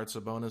centers to guard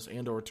Sabonis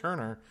and or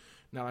Turner.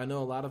 Now, I know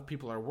a lot of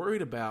people are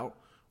worried about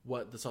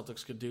what the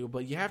Celtics could do,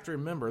 but you have to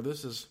remember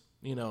this is,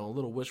 a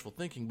little wishful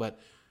thinking, but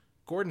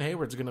Gordon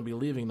Hayward's going to be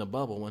leaving the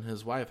bubble when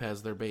his wife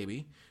has their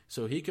baby,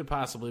 so he could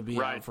possibly be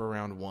out for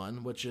round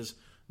one, which is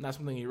not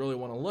something you really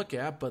want to look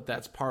at, but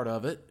that's part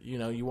of it. You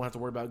won't have to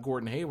worry about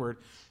Gordon Hayward,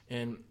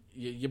 and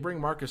you bring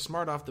Marcus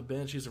Smart off the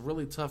bench. He's a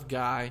really tough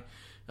guy,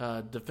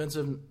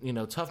 defensive,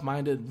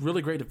 tough-minded,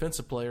 really great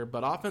defensive player,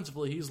 but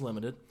offensively he's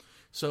limited.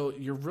 So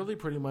you're really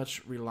pretty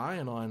much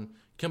relying on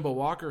Kemba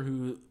Walker,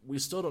 who we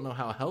still don't know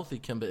how healthy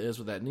Kemba is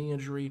with that knee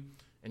injury.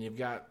 And you've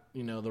got,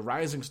 the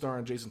rising star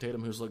in Jason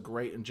Tatum, who's looked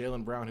great, and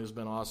Jaylen Brown, who's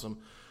been awesome.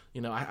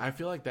 I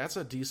feel like that's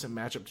a decent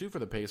matchup, too, for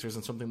the Pacers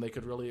and something they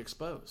could really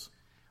expose.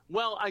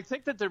 Well, I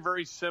think that they're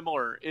very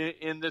similar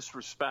in this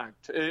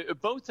respect,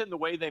 both in the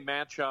way they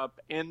match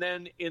up and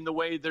then in the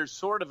way they're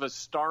sort of a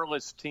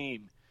starless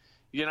team.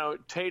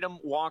 Tatum,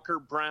 Walker,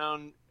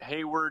 Brown,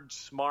 Hayward,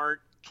 Smart,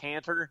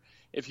 Cantor,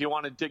 if you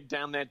want to dig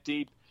down that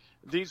deep.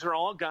 These are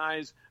all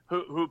guys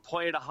who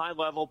play at a high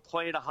level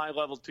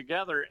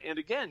together. And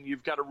again,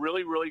 you've got a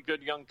really, really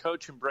good young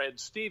coach in Brad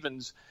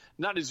Stevens,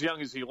 not as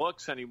young as he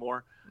looks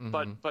anymore,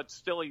 but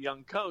still a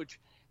young coach.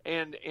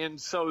 And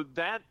so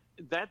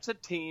that's a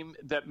team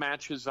that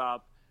matches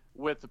up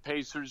with the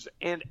Pacers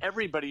and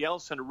everybody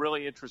else in a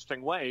really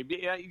interesting way.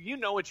 You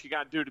know what you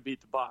got to do to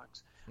beat the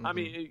Bucks. I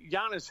mean,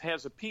 Giannis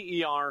has a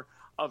PER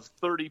of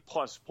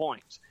 30-plus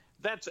points.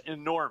 That's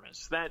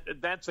enormous.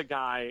 That's a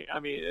guy,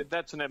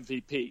 that's an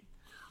MVP.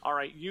 All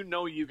right,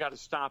 you got to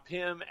stop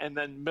him, and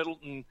then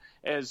Middleton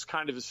as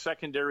kind of a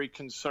secondary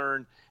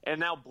concern. And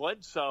now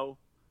Bledsoe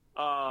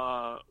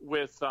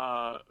with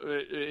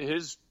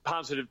his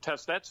positive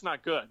test, that's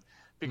not good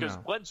because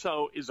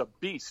Bledsoe is a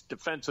beast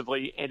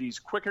defensively, and he's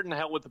quicker than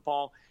hell with the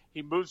ball.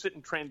 He moves it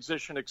in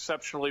transition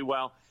exceptionally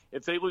well.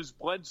 If they lose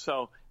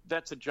Bledsoe,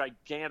 that's a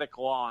gigantic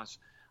loss.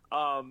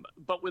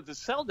 But with the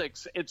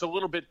Celtics, it's a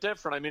little bit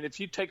different. If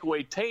you take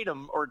away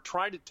Tatum or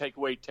try to take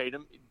away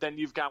Tatum, then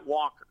you've got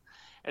Walker.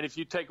 And if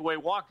you take away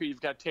Walker, you've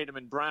got Tatum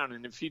and Brown.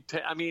 And if you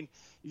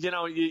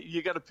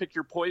you got to pick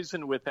your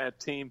poison with that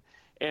team.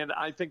 And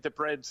I think that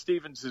Brad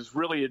Stevens is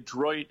really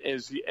adroit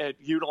at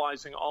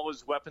utilizing all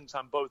his weapons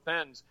on both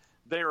ends.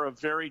 They are a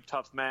very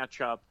tough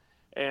matchup.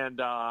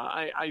 And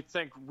I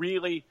think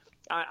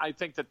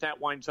that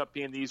winds up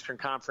being the Eastern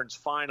Conference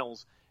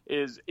Finals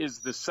is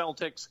the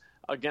Celtics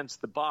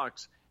against the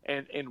Bucks,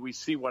 and we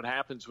see what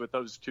happens with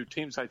those two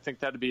teams. I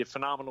think that would be a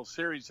phenomenal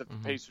series if the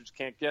Pacers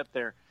can't get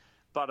there.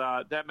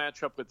 But that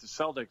matchup with the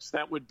Celtics,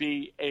 that would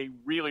be a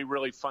really,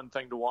 really fun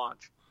thing to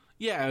watch.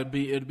 Yeah,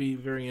 it'd be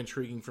very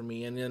intriguing for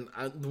me. And then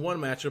the one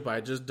matchup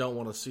I just don't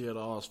want to see at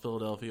all is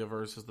Philadelphia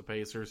versus the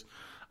Pacers.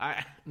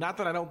 Not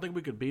that I don't think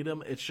we could beat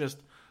them. It's just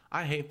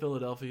I hate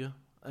Philadelphia,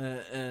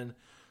 and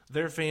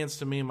their fans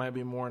to me might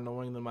be more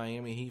annoying than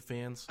Miami Heat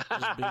fans.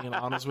 Just being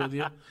honest with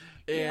you,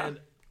 and.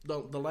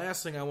 The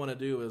last thing I want to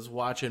do is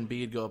watch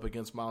Embiid go up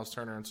against Miles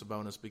Turner and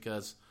Sabonis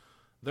because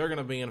they're going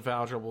to be in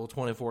foul trouble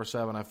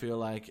 24/7. I feel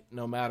like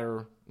no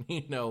matter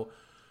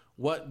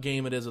what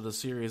game it is of the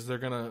series, they're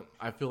going to.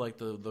 I feel like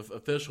the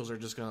officials are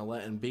just going to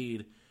let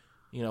Embiid,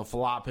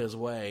 flop his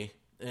way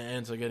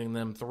into getting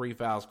them 3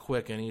 fouls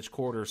quick in each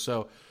quarter.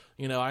 So,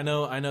 I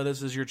know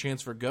this is your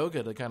chance for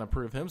Goga to kind of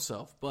prove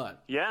himself,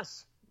 but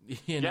yes.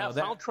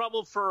 Foul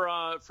trouble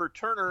for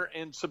Turner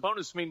and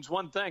Sabonis means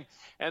one thing,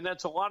 and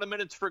that's a lot of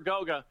minutes for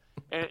Goga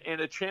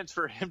and a chance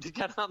for him to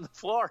get on the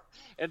floor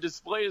and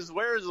display his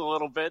wares a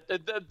little bit.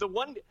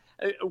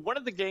 One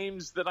of the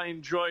games that I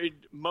enjoyed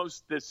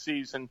most this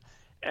season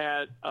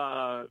at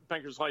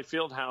Bankers Life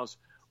Fieldhouse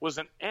was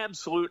an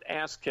absolute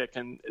ass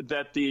kicking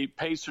that the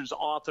Pacers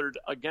authored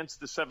against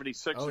the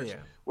 76ers,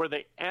 where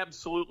they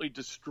absolutely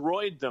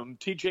destroyed them.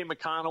 T.J.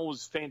 McConnell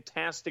was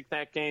fantastic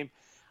that game.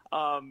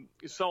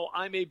 So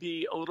I may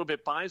be a little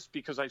bit biased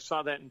because I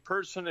saw that in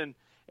person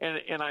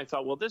and I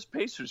thought, well, this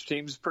Pacers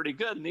team is pretty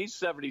good and these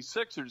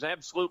 76ers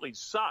absolutely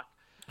suck.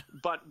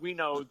 But we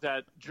know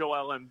that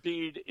Joel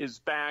Embiid is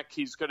back.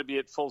 He's going to be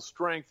at full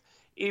strength.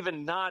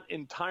 Even not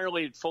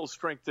entirely at full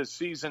strength this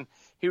season,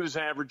 he was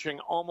averaging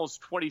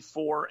almost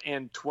 24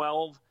 and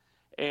 12.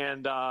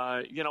 And,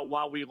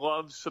 while we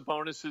love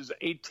Sabonis's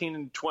 18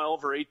 and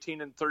 12 or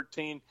 18 and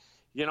 13,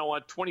 you know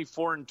what?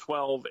 24 and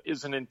 12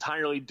 is an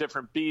entirely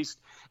different beast,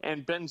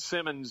 and Ben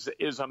Simmons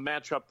is a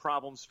matchup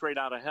problem straight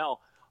out of hell.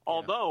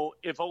 Although,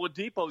 if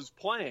Oladipo's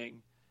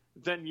playing,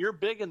 then you're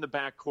big in the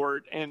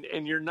backcourt, and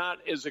you're not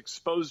as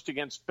exposed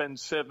against Ben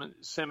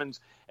Simmons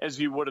as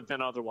you would have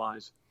been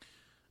otherwise.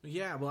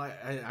 Yeah, well,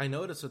 I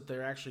noticed that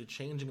they're actually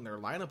changing their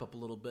lineup up a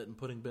little bit and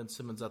putting Ben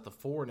Simmons at the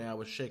 4 now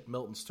with Shake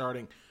Milton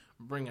starting,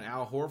 bringing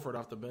Al Horford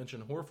off the bench.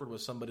 And Horford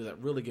was somebody that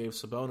really gave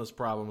Sabonis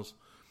problems,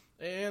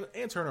 and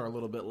Turner a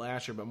little bit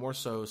last year, but more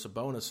so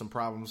Sabonis some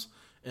problems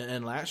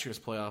in last year's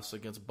playoffs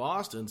against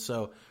Boston.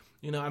 So,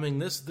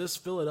 this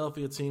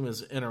Philadelphia team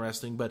is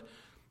interesting, but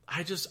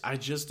I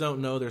just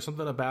don't know. There's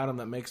something about them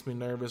that makes me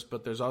nervous,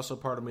 but there's also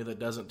part of me that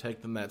doesn't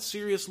take them that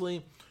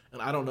seriously.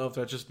 And I don't know if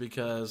that's just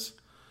because,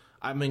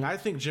 I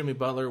think Jimmy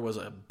Butler was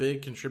a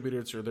big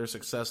contributor to their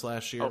success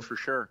last year. Oh, for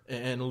sure.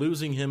 And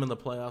losing him in the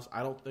playoffs,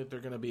 I don't think they're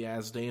going to be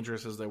as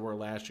dangerous as they were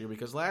last year,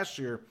 because last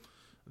year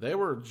they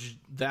were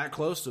that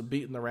close to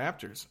beating the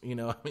Raptors.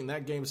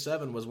 That Game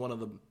 7 was one of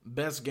the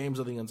best games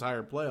of the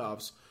entire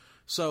playoffs.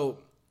 So,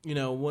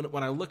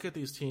 when I look at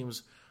these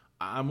teams,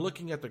 I'm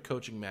looking at the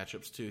coaching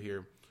matchups too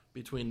here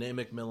between Nate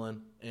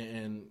McMillan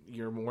and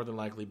you're more than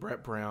likely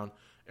Brett Brown,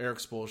 Eric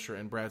Spoelstra,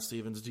 and Brad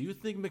Stevens. Do you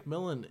think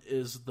McMillan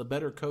is the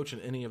better coach in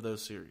any of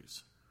those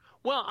series?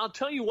 Well, I'll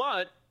tell you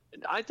what.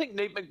 I think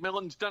Nate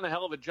McMillan's done a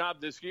hell of a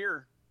job this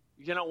year.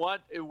 You know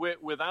what?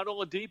 Without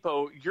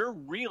Oladipo, you're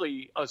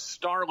really a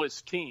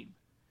starless team.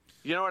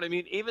 You know what I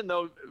mean? Even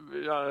though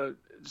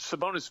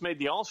Sabonis made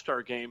the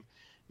All-Star game,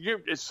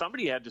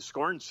 somebody had to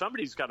score and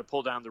somebody's got to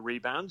pull down the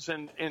rebounds,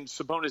 and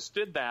Sabonis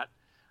did that.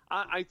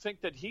 I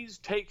think that he's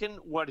taken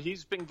what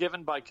he's been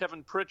given by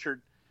Kevin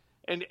Pritchard,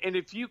 and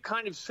if you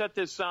kind of set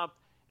this up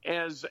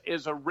as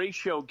a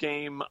ratio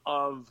game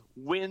of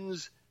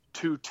wins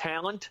to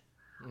talent,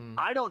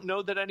 I don't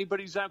know that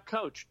anybody's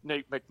outcoached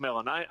Nate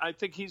McMillan. I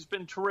think he's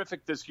been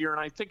terrific this year, and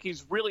I think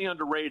he's really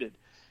underrated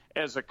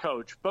as a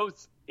coach,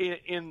 both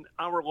in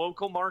our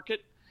local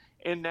market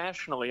and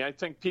nationally. I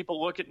think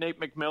people look at Nate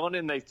McMillan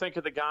and they think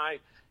of the guy,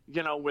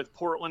 with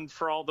Portland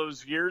for all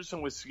those years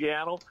and with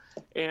Seattle,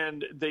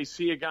 and they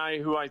see a guy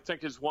who I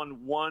think has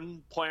won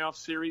one playoff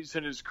series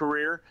in his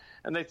career,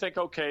 and they think,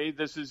 okay,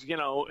 this is,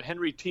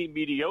 Henry T.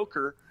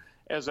 mediocre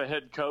as a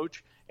head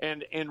coach,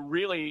 and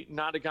really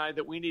not a guy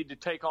that we need to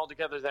take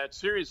altogether that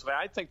seriously.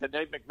 I think that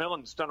Nate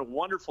McMillan's done a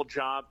wonderful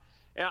job.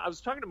 And I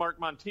was talking to Mark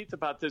Monteith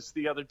about this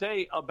the other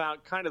day,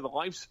 about kind of the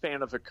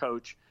lifespan of a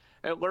coach.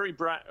 And Larry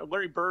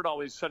Bird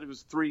always said it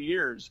was 3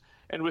 years.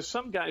 And with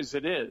some guys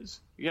it is.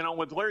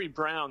 With Larry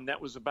Brown,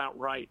 that was about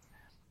right.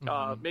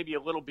 Maybe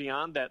a little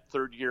beyond that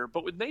third year.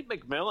 But with Nate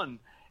McMillan,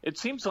 it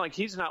seems like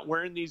he's not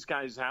wearing these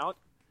guys out,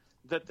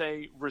 that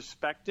they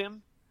respect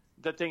him,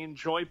 that they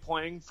enjoy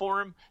playing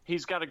for him.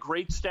 He's got a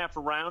great staff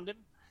around him.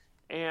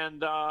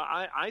 And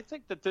I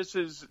think that this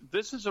is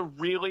a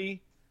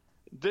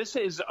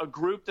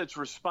group that's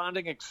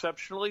responding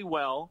exceptionally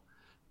well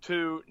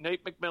to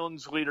Nate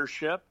McMillan's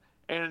leadership.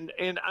 And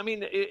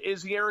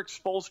is he Eric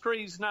Spoelstra?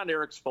 He's not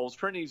Eric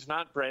Spoelstra, and he's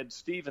not Brad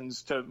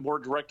Stevens, to more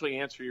directly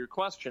answer your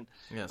question.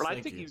 Yes, but I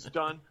think he's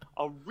done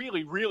a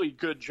really, really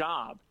good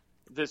job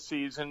this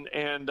season,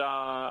 and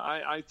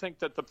I think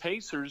that the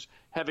Pacers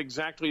have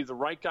exactly the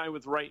right guy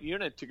with the right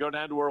unit to go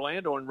down to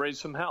Orlando and raise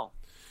some hell.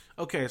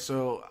 Okay,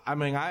 so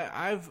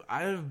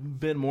I've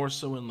been more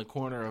so in the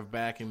corner of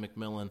backing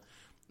McMillan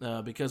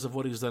because of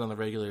what he's done in the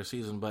regular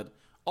season, but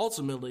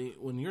ultimately,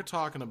 when you're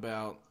talking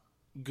about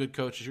good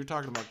coaches, you're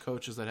talking about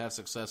coaches that have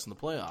success in the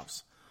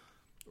playoffs,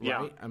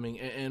 right? Yeah.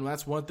 And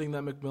that's one thing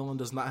that McMillan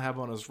does not have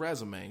on his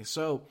resume.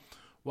 So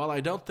while I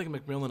don't think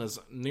McMillan is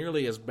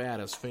nearly as bad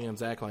as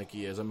fans act like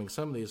he is,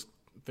 some of these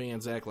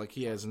fans act like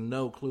he has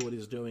no clue what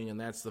he's doing, and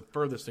that's the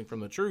furthest thing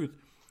from the truth.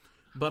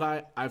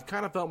 But I've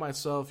kind of felt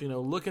myself,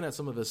 looking at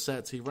some of his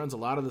sets, he runs a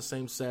lot of the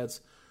same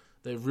sets.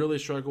 They really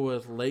struggle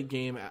with late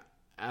game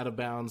out of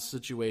bounds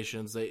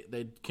situations.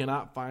 They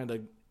cannot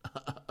find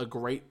a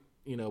great,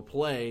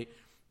 play.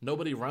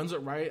 Nobody runs it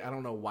right. I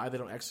don't know why they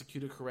don't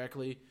execute it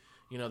correctly.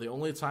 The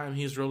only time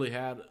he's really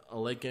had a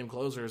late game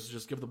closer is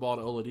just give the ball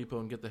to Oladipo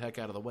and get the heck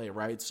out of the way,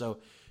 right? So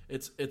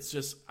it's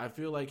just, I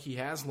feel like he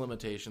has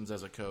limitations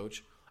as a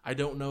coach. I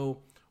don't know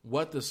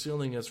what the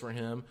ceiling is for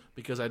him,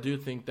 because I do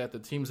think that the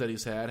teams that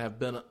he's had have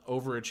been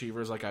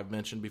overachievers, like I've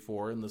mentioned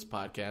before in this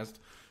podcast.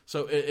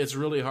 So it's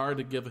really hard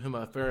to give him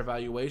a fair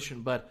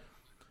evaluation, but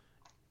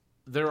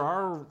there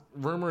are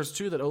rumors,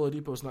 too, that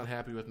Oladipo is not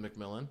happy with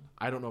McMillan.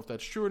 I don't know if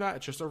that's true or not.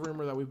 It's just a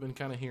rumor that we've been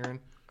kind of hearing.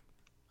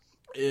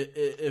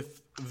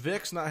 If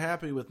Vic's not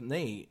happy with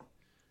Nate,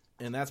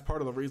 and that's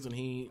part of the reason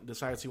he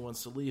decides he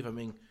wants to leave,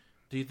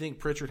 do you think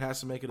Pritchard has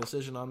to make a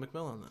decision on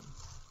McMillan then?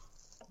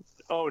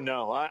 Oh,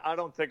 no. I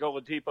don't think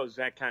Oladipo's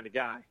that kind of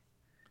guy.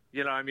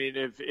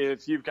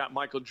 If you've got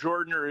Michael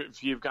Jordan, or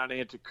if you've got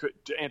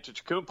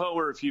Antetokounmpo,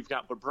 or if you've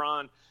got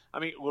LeBron.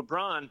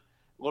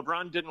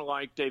 LeBron didn't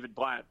like David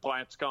Blatt.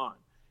 Blatt's gone.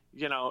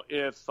 When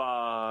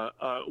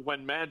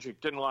Magic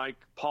didn't like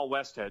Paul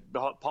Westhead,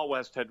 Paul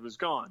Westhead was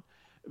gone.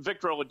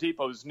 Victor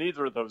Oladipo is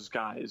neither of those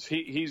guys.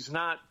 He's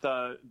not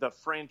the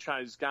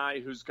franchise guy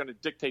who's going to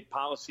dictate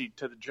policy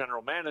to the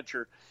general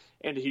manager,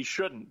 and he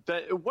shouldn't.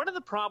 One of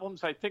the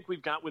problems I think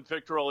we've got with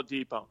Victor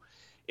Oladipo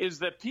is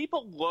that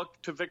people look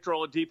to Victor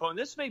Oladipo, and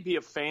this may be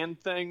a fan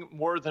thing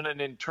more than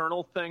an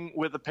internal thing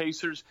with the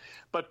Pacers,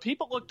 but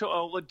people look to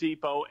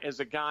Oladipo as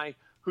a guy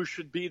who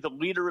should be the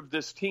leader of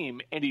this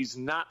team, and he's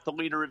not the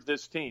leader of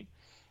this team.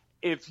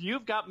 If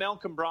you've got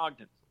Malcolm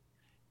Brogdon,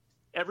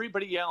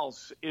 everybody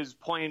else is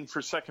playing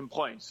for second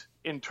place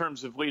in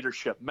terms of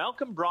leadership.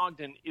 Malcolm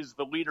Brogdon is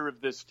the leader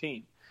of this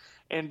team,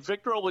 and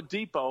Victor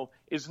Oladipo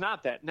is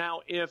not that.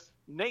 Now, if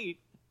Nate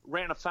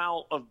ran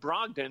afoul of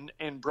Brogdon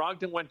and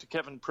Brogdon went to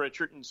Kevin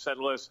Pritchard and said,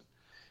 listen,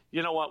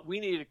 you know what, we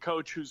need a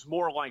coach who's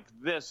more like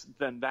this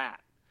than that,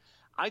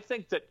 I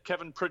think that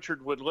Kevin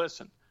Pritchard would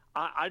listen.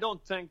 I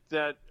don't think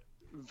that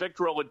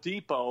Victor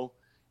Oladipo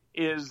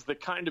is the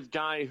kind of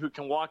guy who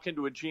can walk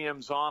into a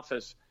GM's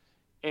office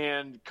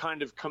and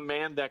kind of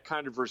command that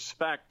kind of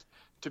respect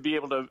to be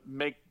able to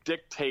make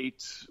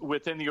dictates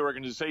within the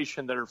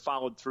organization that are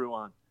followed through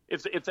on,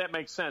 if that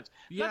makes sense.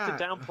 Yeah. Not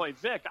to downplay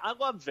Vic. I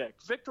love Vic.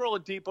 Victor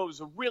Oladipo is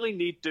a really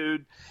neat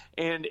dude,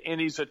 and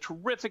he's a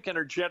terrific,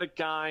 energetic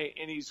guy,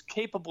 and he's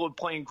capable of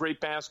playing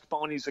great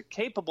basketball, and he's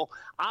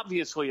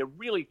obviously a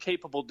really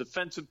capable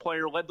defensive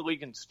player, led the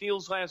league in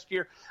steals last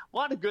year. A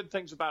lot of good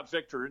things about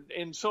Victor.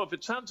 And so if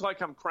it sounds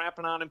like I'm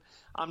crapping on him,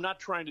 I'm not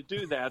trying to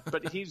do that,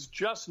 but he's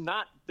just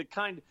not the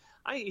kind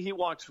he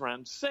walks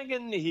around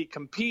singing, he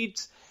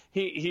competes,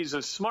 he's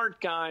a smart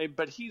guy,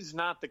 but he's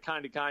not the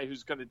kind of guy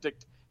who's going to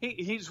dictate.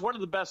 He's one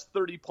of the best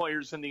 30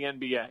 players in the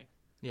NBA,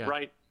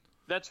 right?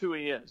 That's who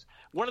he is.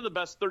 One of the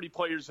best 30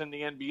 players in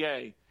the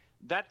NBA.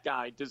 That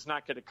guy does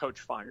not get a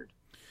coach fired.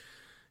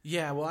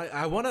 Yeah,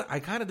 well, I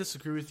kind of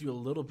disagree with you a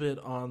little bit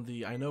on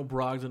I know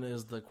Brogdon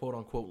is the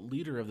quote-unquote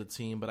leader of the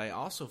team, but I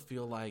also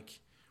feel like,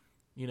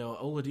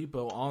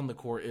 Oladipo on the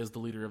court is the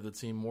leader of the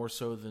team more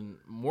so than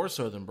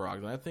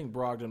Brogdon. I think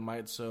Brogdon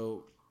might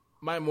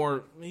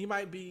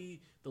be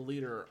the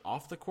leader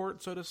off the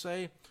court, so to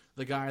say,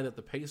 the guy that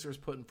the Pacers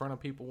put in front of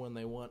people when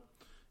they want,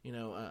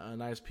 a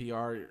nice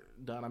PR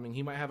done. I mean,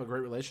 he might have a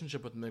great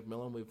relationship with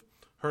McMillan. We've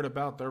heard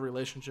about their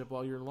relationship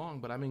all year long,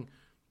 but I mean,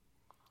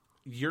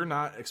 you're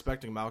not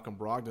expecting Malcolm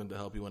Brogdon to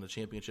help you win a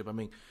championship. I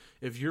mean,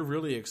 if you're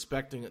really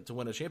expecting to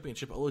win a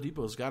championship,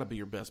 Oladipo's got to be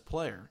your best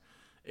player.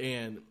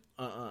 And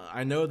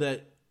I know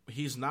that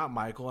he's not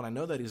Michael, and I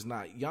know that he's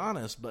not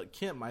Giannis, but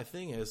Kent, my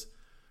thing is,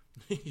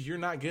 you're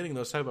not getting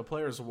those type of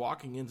players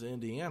walking into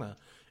Indiana.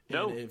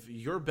 No. And if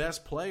your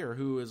best player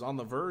who is on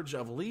the verge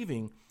of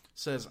leaving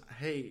says,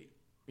 hey,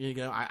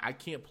 I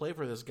can't play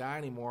for this guy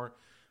anymore,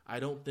 I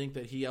don't think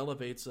that he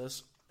elevates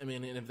us. I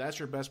mean, and if that's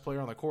your best player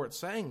on the court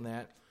saying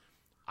that,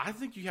 I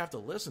think you have to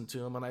listen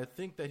to him, and I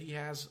think that he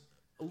has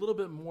a little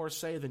bit more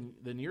say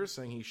than you're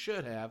saying he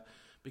should have,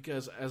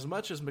 because as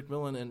much as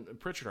McMillan and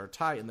Pritchard are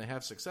tight and they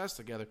have success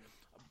together,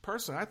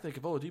 personally, I think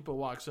if Oladipo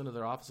walks into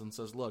their office and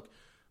says, look,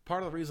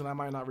 part of the reason I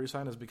might not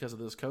resign is because of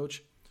this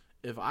coach,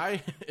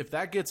 if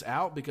that gets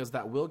out, because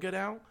that will get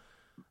out,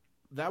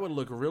 that would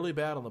look really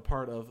bad on the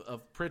part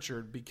of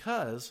Pritchard,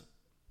 because,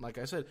 like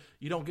I said,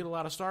 you don't get a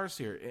lot of stars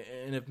here.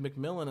 And if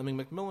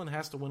McMillan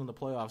has to win in the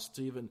playoffs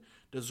to even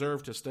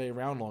deserve to stay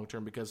around long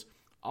term, because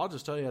I'll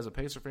just tell you, as a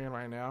Pacer fan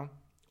right now,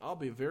 I'll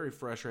be very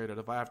frustrated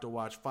if I have to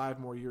watch 5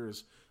 more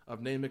years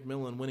of Nate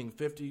McMillan winning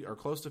 50 or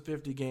close to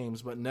 50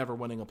 games but never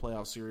winning a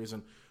playoff series.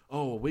 And,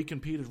 we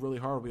competed really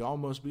hard, we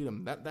almost beat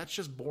them. That's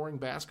just boring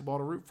basketball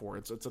to root for.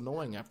 It's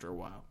annoying after a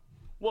while.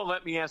 Well,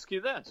 let me ask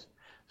you this.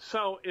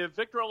 So if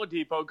Victor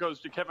Oladipo goes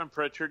to Kevin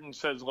Pritchard and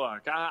says,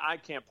 look, I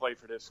can't play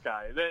for this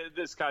guy.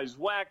 This guy's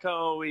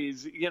wacko.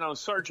 He's,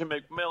 Sergeant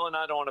McMillan.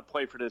 I don't want to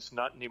play for this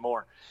nut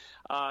anymore.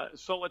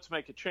 So let's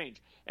make a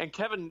change. And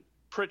Kevin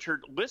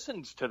Pritchard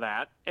listens to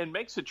that and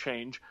makes a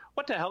change.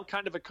 What the hell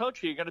kind of a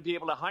coach are you going to be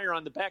able to hire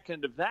on the back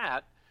end of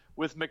that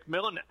with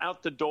McMillan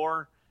out the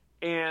door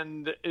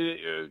and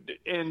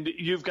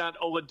you've got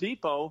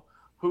Oladipo,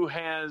 who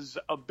has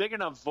a big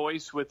enough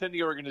voice within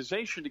the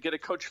organization to get a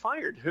coach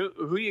fired? Who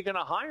are you going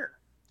to hire?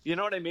 You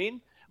know what I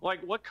mean?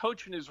 Like, what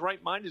coach in his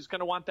right mind is going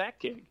to want that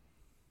gig?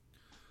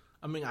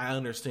 I mean, I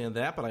understand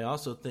that, but I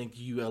also think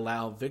you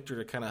allow Victor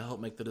to kind of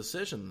help make the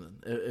decision.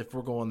 If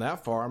we're going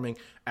that far, I mean,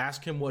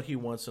 ask him what he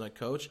wants in a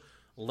coach.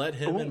 Let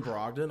him and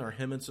Brogdon or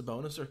him and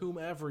Sabonis or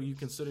whomever you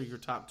consider your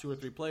top 2 or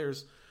 3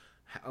 players,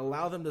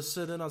 allow them to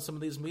sit in on some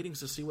of these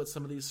meetings to see what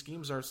some of these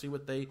schemes are, see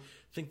what they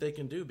think they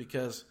can do,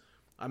 because –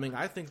 I mean,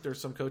 I think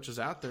there's some coaches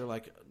out there,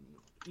 like,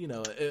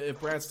 if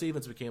Brad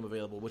Stevens became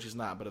available, which he's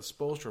not, but if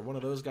Spoelstra, one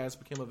of those guys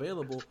became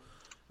available,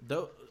 Oladipo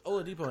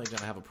ain't going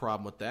to have a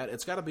problem with that.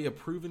 It's got to be a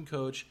proven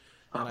coach,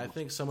 and I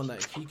think someone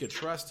that he could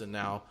trust in.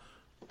 Now,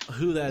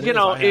 who that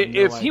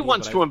is, if he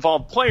wants to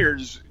involve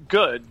players,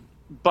 good,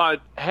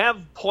 but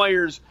have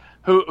players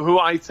who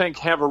I think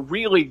have a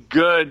really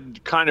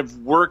good kind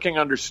of working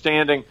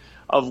understanding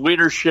of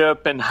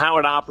leadership and how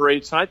it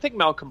operates, and I think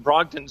Malcolm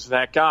Brogdon's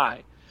that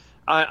guy.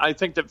 I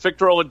think that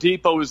Victor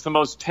Oladipo is the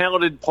most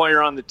talented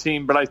player on the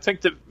team, but I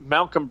think that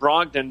Malcolm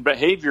Brogdon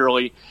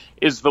behaviorally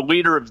is the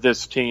leader of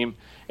this team,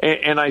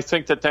 and I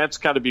think that that's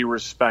got to be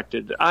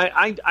respected.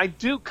 I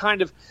do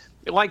kind of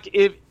like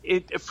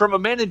it from a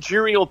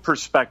managerial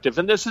perspective,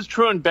 and this is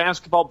true in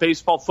basketball,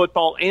 baseball,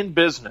 football, and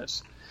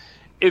business.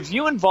 If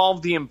you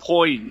involve the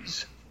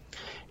employees,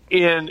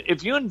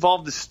 if you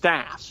involve the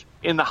staff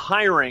in the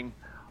hiring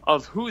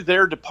of who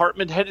their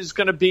department head is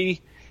going to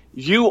be,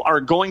 you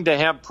are going to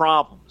have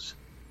problems.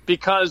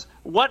 Because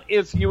what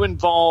if you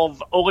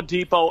involve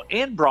Oladipo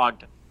and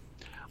Brogdon?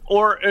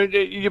 Or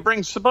you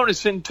bring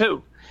Sabonis in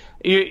too.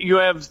 You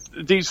have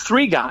these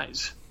three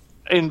guys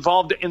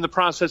involved in the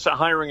process of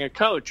hiring a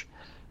coach,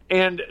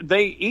 and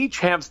they each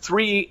have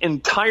three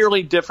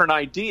entirely different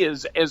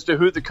ideas as to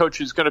who the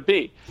coach is going to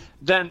be.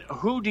 Then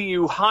who do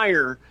you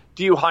hire?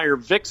 Do you hire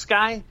Vic's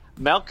guy,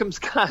 Malcolm's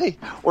guy,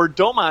 or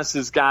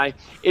Domas's guy?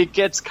 It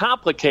gets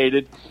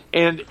complicated.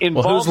 And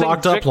involving who's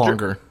locked up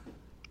longer?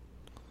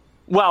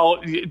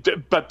 Well,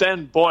 but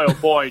then, boy, oh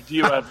boy, do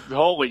you have,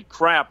 holy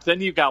crap,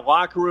 then you've got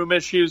locker room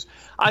issues.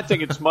 I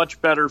think it's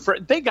much better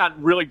they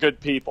got really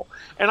good people.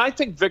 And I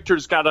think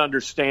Victor's got to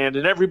understand,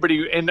 and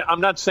everybody, and I'm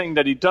not saying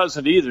that he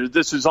doesn't either,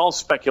 this is all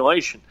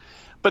speculation.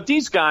 But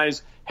these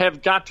guys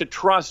have got to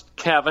trust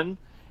Kevin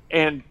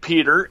and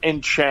Peter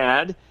and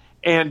Chad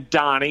and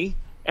Donnie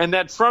and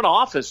that front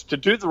office to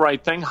do the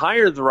right thing,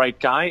 hire the right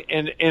guy,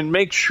 and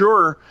make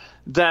sure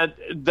that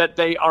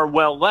they are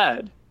well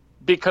led.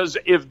 Because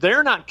if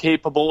they're not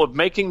capable of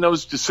making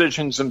those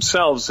decisions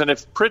themselves, and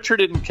if Pritchard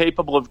isn't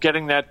capable of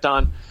getting that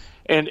done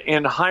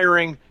and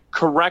hiring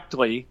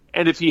correctly,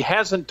 and if he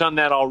hasn't done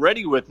that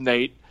already with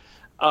Nate,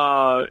 what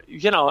are you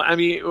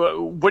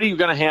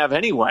going to have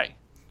anyway?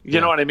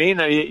 You know what I mean?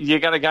 You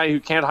got a guy who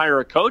can't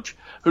hire a coach,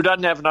 who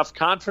doesn't have enough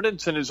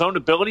confidence in his own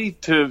ability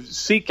to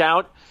seek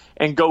out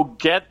and go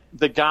get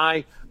the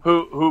guy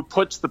who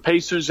puts the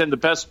Pacers in the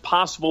best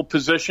possible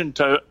position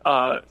to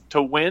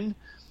win.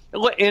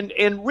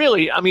 And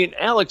really, I mean,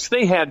 Alex,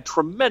 they had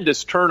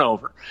tremendous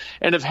turnover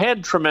and have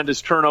had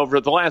tremendous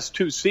turnover the last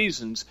two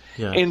seasons.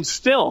 Yeah. And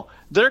still,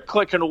 they're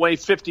clicking away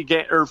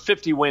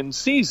 50-win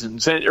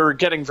seasons or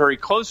getting very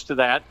close to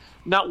that,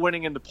 not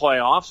winning in the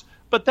playoffs.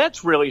 But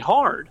that's really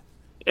hard,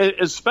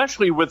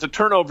 especially with the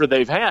turnover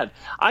they've had.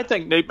 I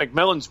think Nate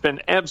McMillan's been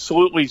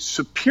absolutely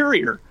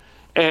superior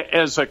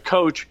as a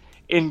coach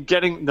in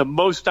getting the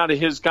most out of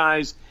his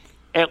guys,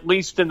 at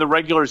least in the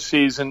regular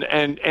season,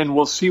 and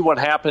we'll see what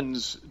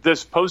happens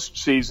this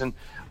postseason.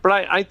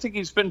 But I think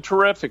he's been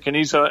terrific, and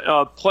he's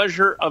a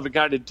pleasure of a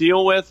guy to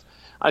deal with.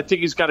 I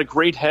think he's got a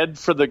great head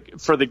for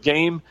the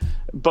game,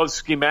 both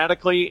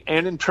schematically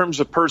and in terms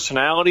of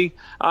personality.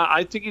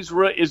 I think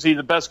is he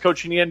the best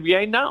coach in the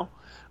NBA? No,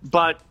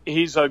 but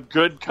he's a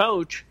good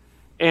coach.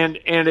 And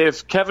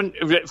if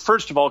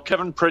first of all,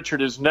 Kevin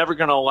Pritchard is never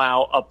going to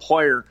allow a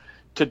player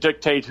to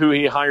dictate who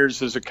he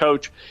hires as a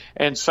coach.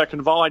 And second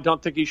of all, I don't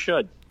think he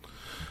should.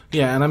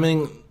 Yeah, and I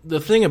mean,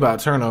 the thing about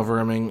turnover,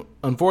 I mean,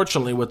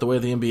 unfortunately with the way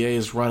the NBA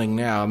is running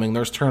now, I mean,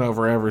 there's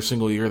turnover every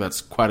single year.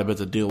 That's quite a bit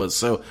to deal with.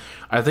 So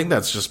I think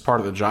that's just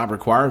part of the job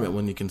requirement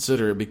when you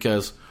consider it,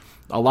 because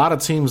a lot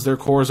of teams, their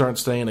cores aren't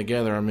staying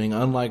together. I mean,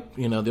 unlike,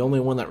 the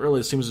only one that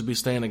really seems to be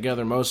staying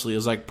together mostly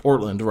is like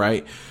Portland,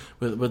 right?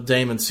 With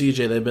Dame and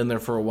CJ, they've been there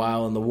for a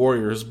while, and the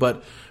Warriors.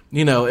 But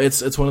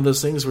it's one of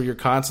those things where you're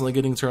constantly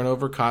getting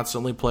turnover,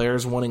 constantly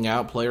players wanting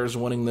out, players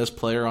wanting this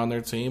player on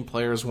their team,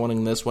 players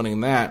wanting this,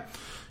 wanting that.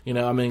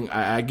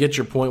 I get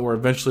your point where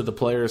eventually the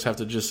players have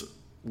to just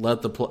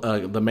let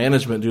the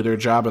management do their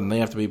job and they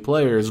have to be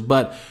players.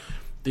 But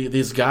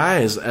these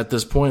guys at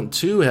this point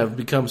too have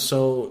become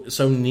so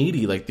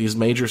needy. Like these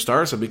major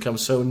stars have become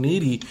so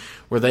needy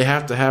where they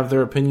have to have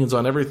their opinions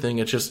on everything.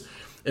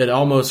 It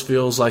almost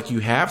feels like you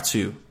have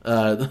to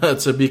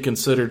be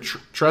considered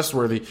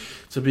trustworthy,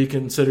 to be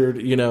considered,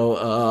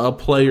 a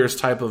player's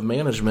type of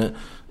management.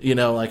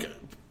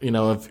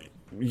 If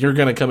you're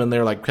going to come in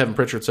there, like Kevin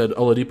Pritchard said,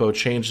 Oladipo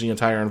changed the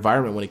entire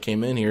environment when he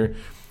came in here.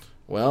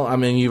 Well, I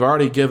mean, you've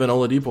already given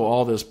Oladipo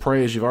all this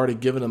praise. You've already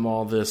given him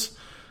all this,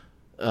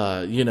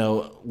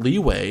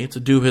 leeway to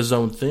do his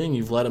own thing.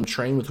 You've let him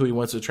train with who he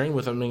wants to train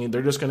with. I mean,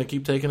 they're just going to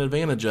keep taking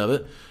advantage of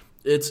it.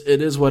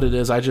 It is what it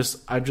is. I'm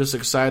just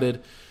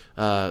excited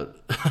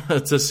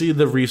to see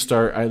the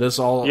restart.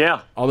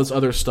 All this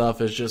other stuff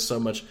is just so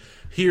much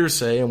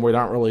hearsay, and we're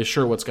not really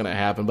sure what's going to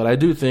happen. But I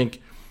do think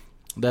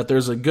that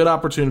there's a good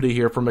opportunity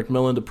here for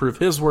McMillan to prove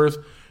his worth,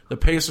 the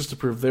Pacers to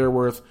prove their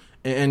worth,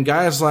 and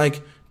guys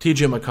like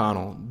T.J.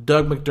 McConnell,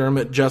 Doug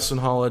McDermott, Justin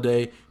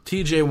Holiday,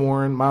 T.J.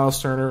 Warren,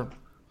 Miles Turner,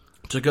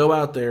 to go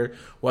out there,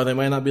 while they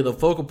might not be the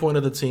focal point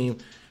of the team,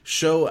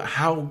 show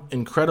how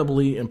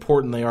incredibly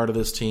important they are to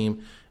this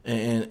team,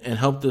 and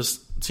help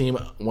this team,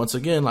 once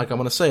again, like I'm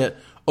going to say it,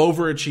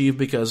 overachieve,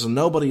 because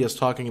nobody is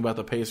talking about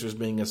the Pacers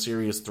being a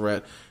serious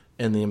threat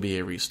in the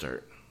NBA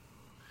restart.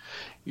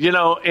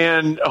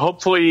 And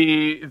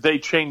hopefully they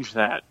change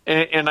that.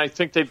 And I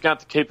think they've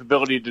got the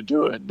capability to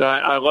do it.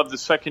 I love the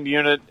second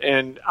unit,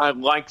 and I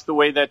like the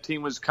way that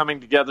team was coming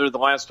together the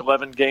last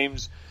 11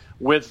 games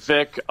with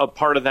Vic, a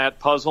part of that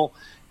puzzle.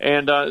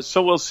 And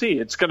so we'll see.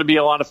 It's going to be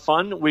a lot of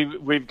fun.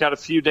 We've got a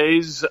few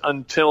days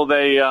until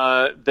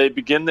they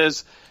begin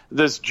this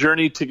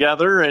journey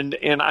together,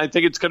 and I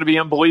think it's going to be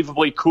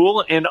unbelievably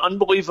cool and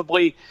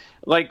unbelievably,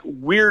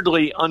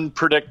 weirdly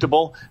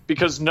unpredictable,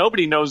 because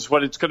nobody knows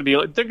what it's going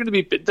to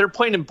be. They're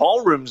playing in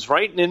ballrooms,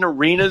 right, and in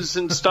arenas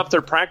and stuff.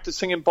 They're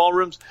practicing in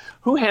ballrooms.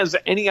 Who has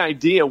any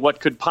idea what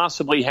could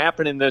possibly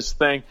happen in this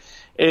thing?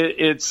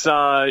 it's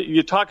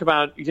you talk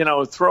about,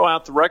 throw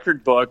out the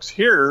record books.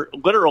 Here,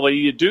 literally,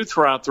 you do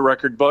throw out the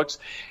record books,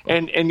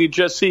 and you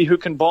just see who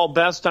can ball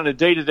best on a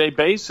day-to-day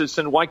basis,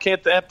 and why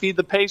can't that be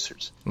the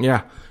Pacers?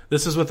 Yeah,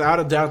 this is without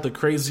a doubt the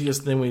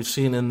craziest thing we've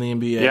seen in the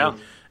NBA. Yeah.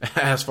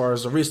 As far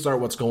as the restart,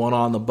 what's going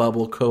on, the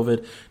bubble,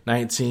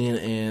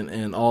 COVID-19,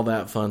 and all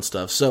that fun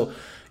stuff. So,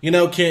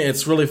 Kent,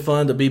 it's really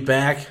fun to be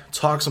back,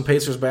 talk some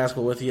Pacers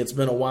basketball with you. It's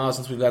been a while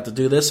since we got to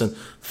do this, and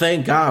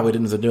thank God we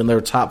didn't have to do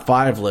their top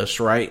 5 list,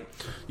 right?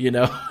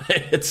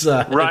 It's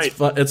right.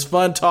 It's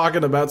fun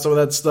talking about some of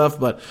that stuff,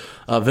 but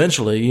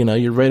eventually,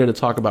 you're ready to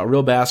talk about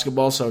real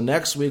basketball. So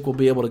next week we'll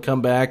be able to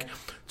come back,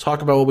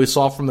 talk about what we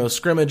saw from those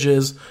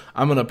scrimmages.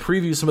 I'm going to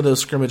preview some of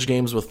those scrimmage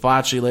games with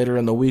Facci later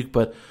in the week,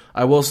 but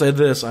I will say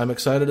this: I'm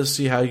excited to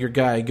see how your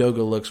guy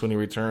Goga looks when he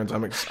returns.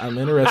 I'm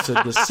interested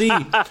to see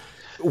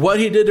what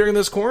he did during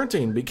this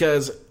quarantine,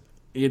 because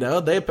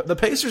the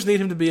Pacers need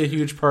him to be a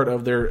huge part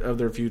of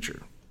their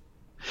future.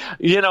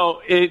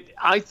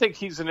 I think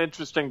he's an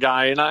interesting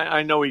guy, and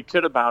I know he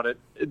could about it.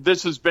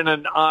 This has been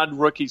an odd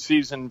rookie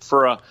season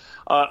for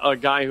a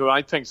guy who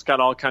I think's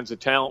got all kinds of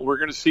talent. We're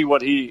going to see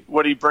what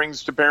he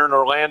brings to bear in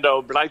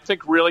Orlando, but I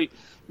think really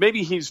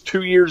maybe he's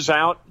 2 years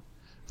out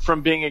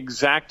from being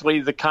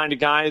exactly the kind of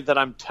guy that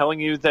I'm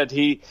telling you that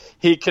he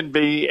can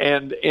be,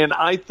 and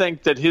I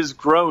think that his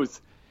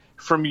growth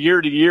from year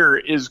to year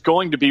is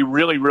going to be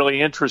really, really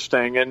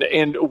interesting.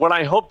 And what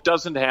I hope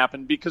doesn't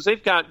happen, because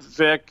they've got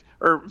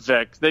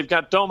they've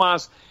got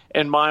Domas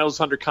and Miles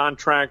under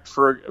contract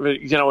for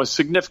a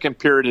significant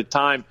period of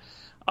time.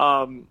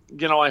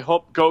 I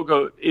hope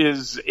Goga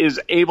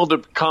is able to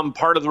become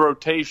part of the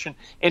rotation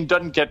and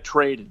doesn't get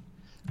traded.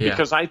 Yeah.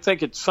 Because I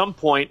think at some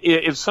point,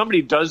 if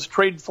somebody does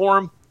trade for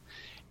him,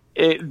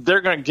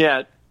 they're going to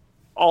get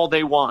all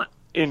they want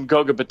in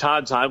Goga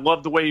Bitadze. I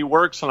love the way he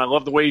works, and I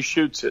love the way he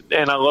shoots it,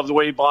 and I love the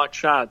way he blocks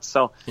shots.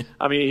 So,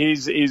 I mean,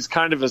 he's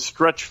kind of a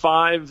stretch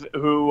 5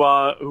 who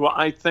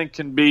I think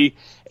can be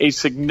a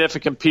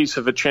significant piece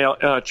of a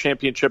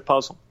championship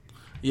puzzle.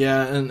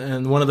 Yeah,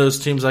 and one of those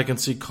teams I can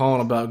see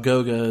calling about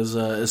Goga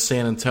is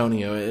San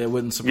Antonio. It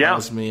wouldn't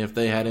surprise me if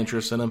they had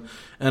interest in him.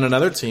 And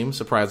another team,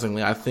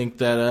 surprisingly, I think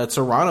that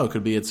Toronto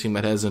could be a team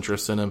that has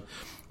interest in him,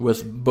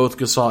 with both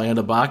Gasol and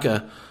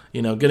Ibaka,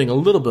 getting a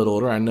little bit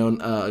older. I know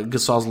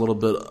Gasol's a little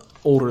bit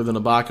older than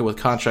Ibaka with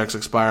contracts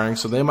expiring,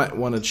 so they might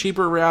want a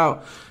cheaper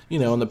route.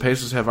 And the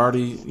Pacers have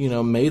already,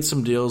 made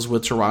some deals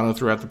with Toronto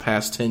throughout the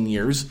past 10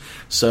 years.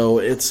 So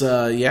it's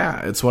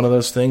one of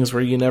those things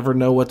where you never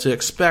know what to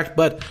expect.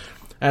 But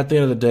at the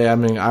end of the day, I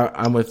mean,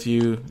 I'm with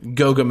you.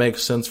 Goga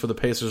makes sense for the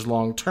Pacers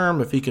long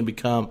term if he can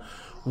become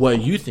what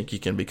you think he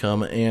can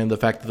become, and the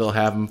fact that they'll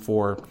have him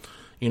for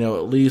at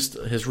least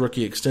his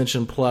rookie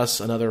extension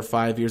plus another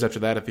 5 years after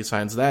that if he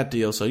signs that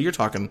deal. So you're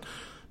talking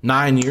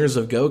 9 years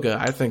of Goga.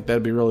 I think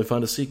that'd be really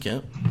fun to see,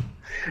 Kent.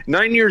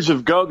 9 years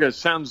of Goga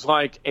sounds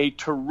like a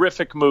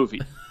terrific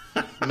movie.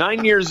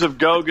 9 years of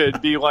Goga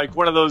would be like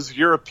one of those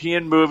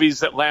European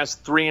movies that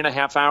last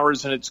 3.5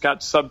 hours and it's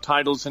got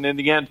subtitles, and in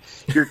the end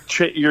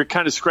you're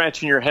kind of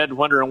scratching your head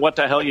wondering what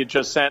the hell you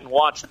just sat and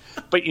watched,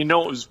 but it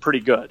was pretty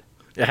good.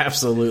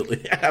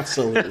 Absolutely.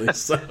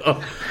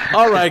 So,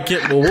 all right,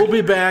 Kent. Well, we'll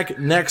be back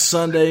next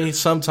Sunday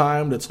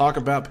sometime to talk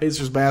about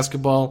Pacers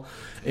basketball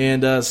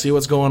and see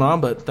what's going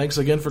on. But thanks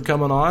again for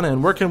coming on.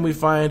 And where can we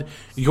find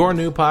your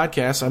new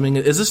podcast? I mean,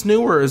 is this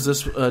new, or is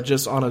this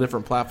just on a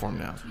different platform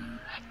now?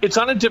 It's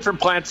on a different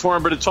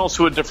platform, but it's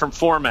also a different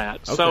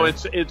format. Okay. So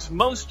it's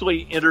mostly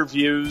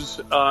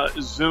interviews,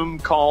 Zoom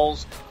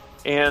calls,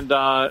 and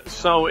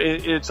so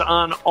it's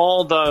on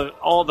all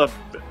the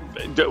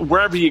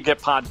wherever you get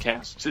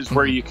podcasts is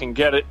where you can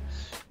get it.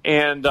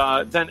 And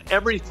then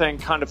everything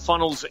kind of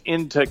funnels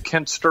into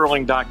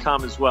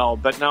KentSterling.com as well.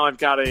 But now I've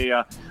got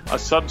a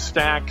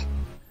Substack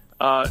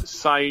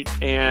site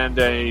and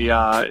a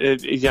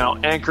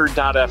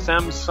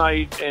Anchor.fm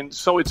site, and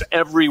so it's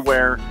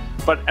everywhere.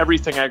 But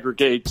everything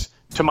aggregates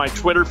to my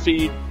Twitter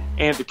feed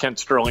and to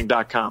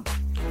KentSterling.com.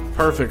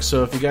 Perfect.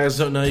 So if you guys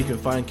don't know, you can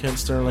find Kent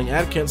Sterling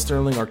at Kent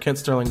Sterling or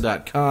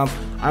KentSterling.com.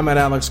 I'm at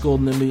Alex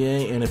Golden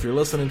NBA, and if you're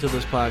listening to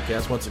this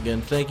podcast, once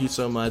again, thank you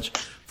so much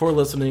for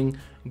listening.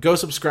 Go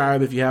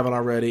subscribe if you haven't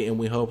already, and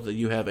we hope that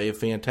you have a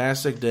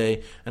fantastic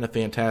day and a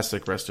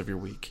fantastic rest of your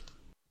week.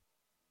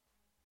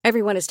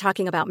 Everyone is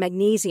talking about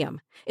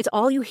magnesium. It's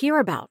all you hear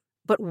about.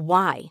 But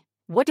why?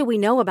 What do we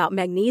know about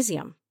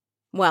magnesium?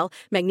 Well,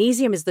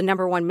 magnesium is the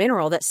number one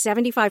mineral that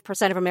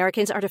 75% of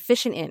Americans are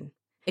deficient in.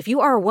 If you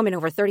are a woman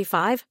over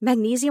 35,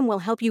 magnesium will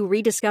help you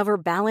rediscover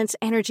balance,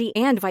 energy,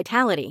 and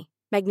vitality.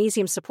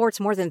 Magnesium supports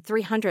more than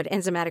 300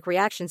 enzymatic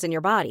reactions in your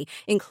body,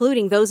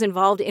 including those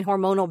involved in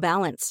hormonal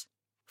balance.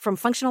 From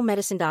functional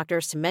medicine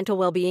doctors to mental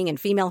well-being and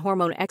female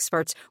hormone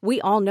experts,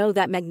 we all know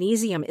that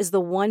magnesium is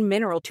the one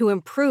mineral to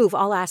improve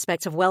all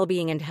aspects of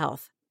well-being and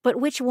health. But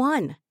which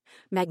one?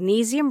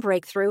 Magnesium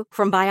Breakthrough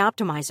from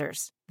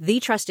Bioptimizers, the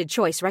trusted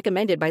choice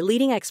recommended by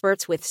leading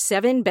experts with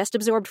 7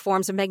 best-absorbed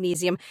forms of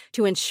magnesium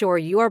to ensure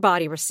your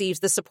body receives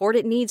the support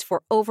it needs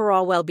for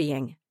overall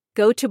well-being.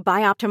 Go to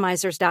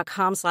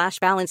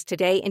bioptimizers.com/balance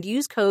today and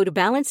use code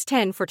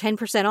BALANCE10 for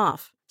 10%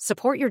 off.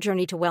 Support your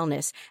journey to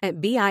wellness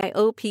at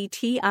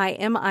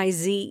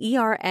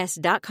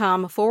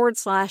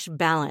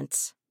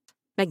bioptimizers.com/balance.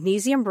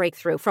 Magnesium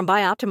Breakthrough from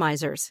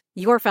Bioptimizers,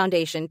 your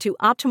foundation to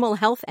optimal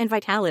health and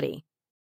vitality.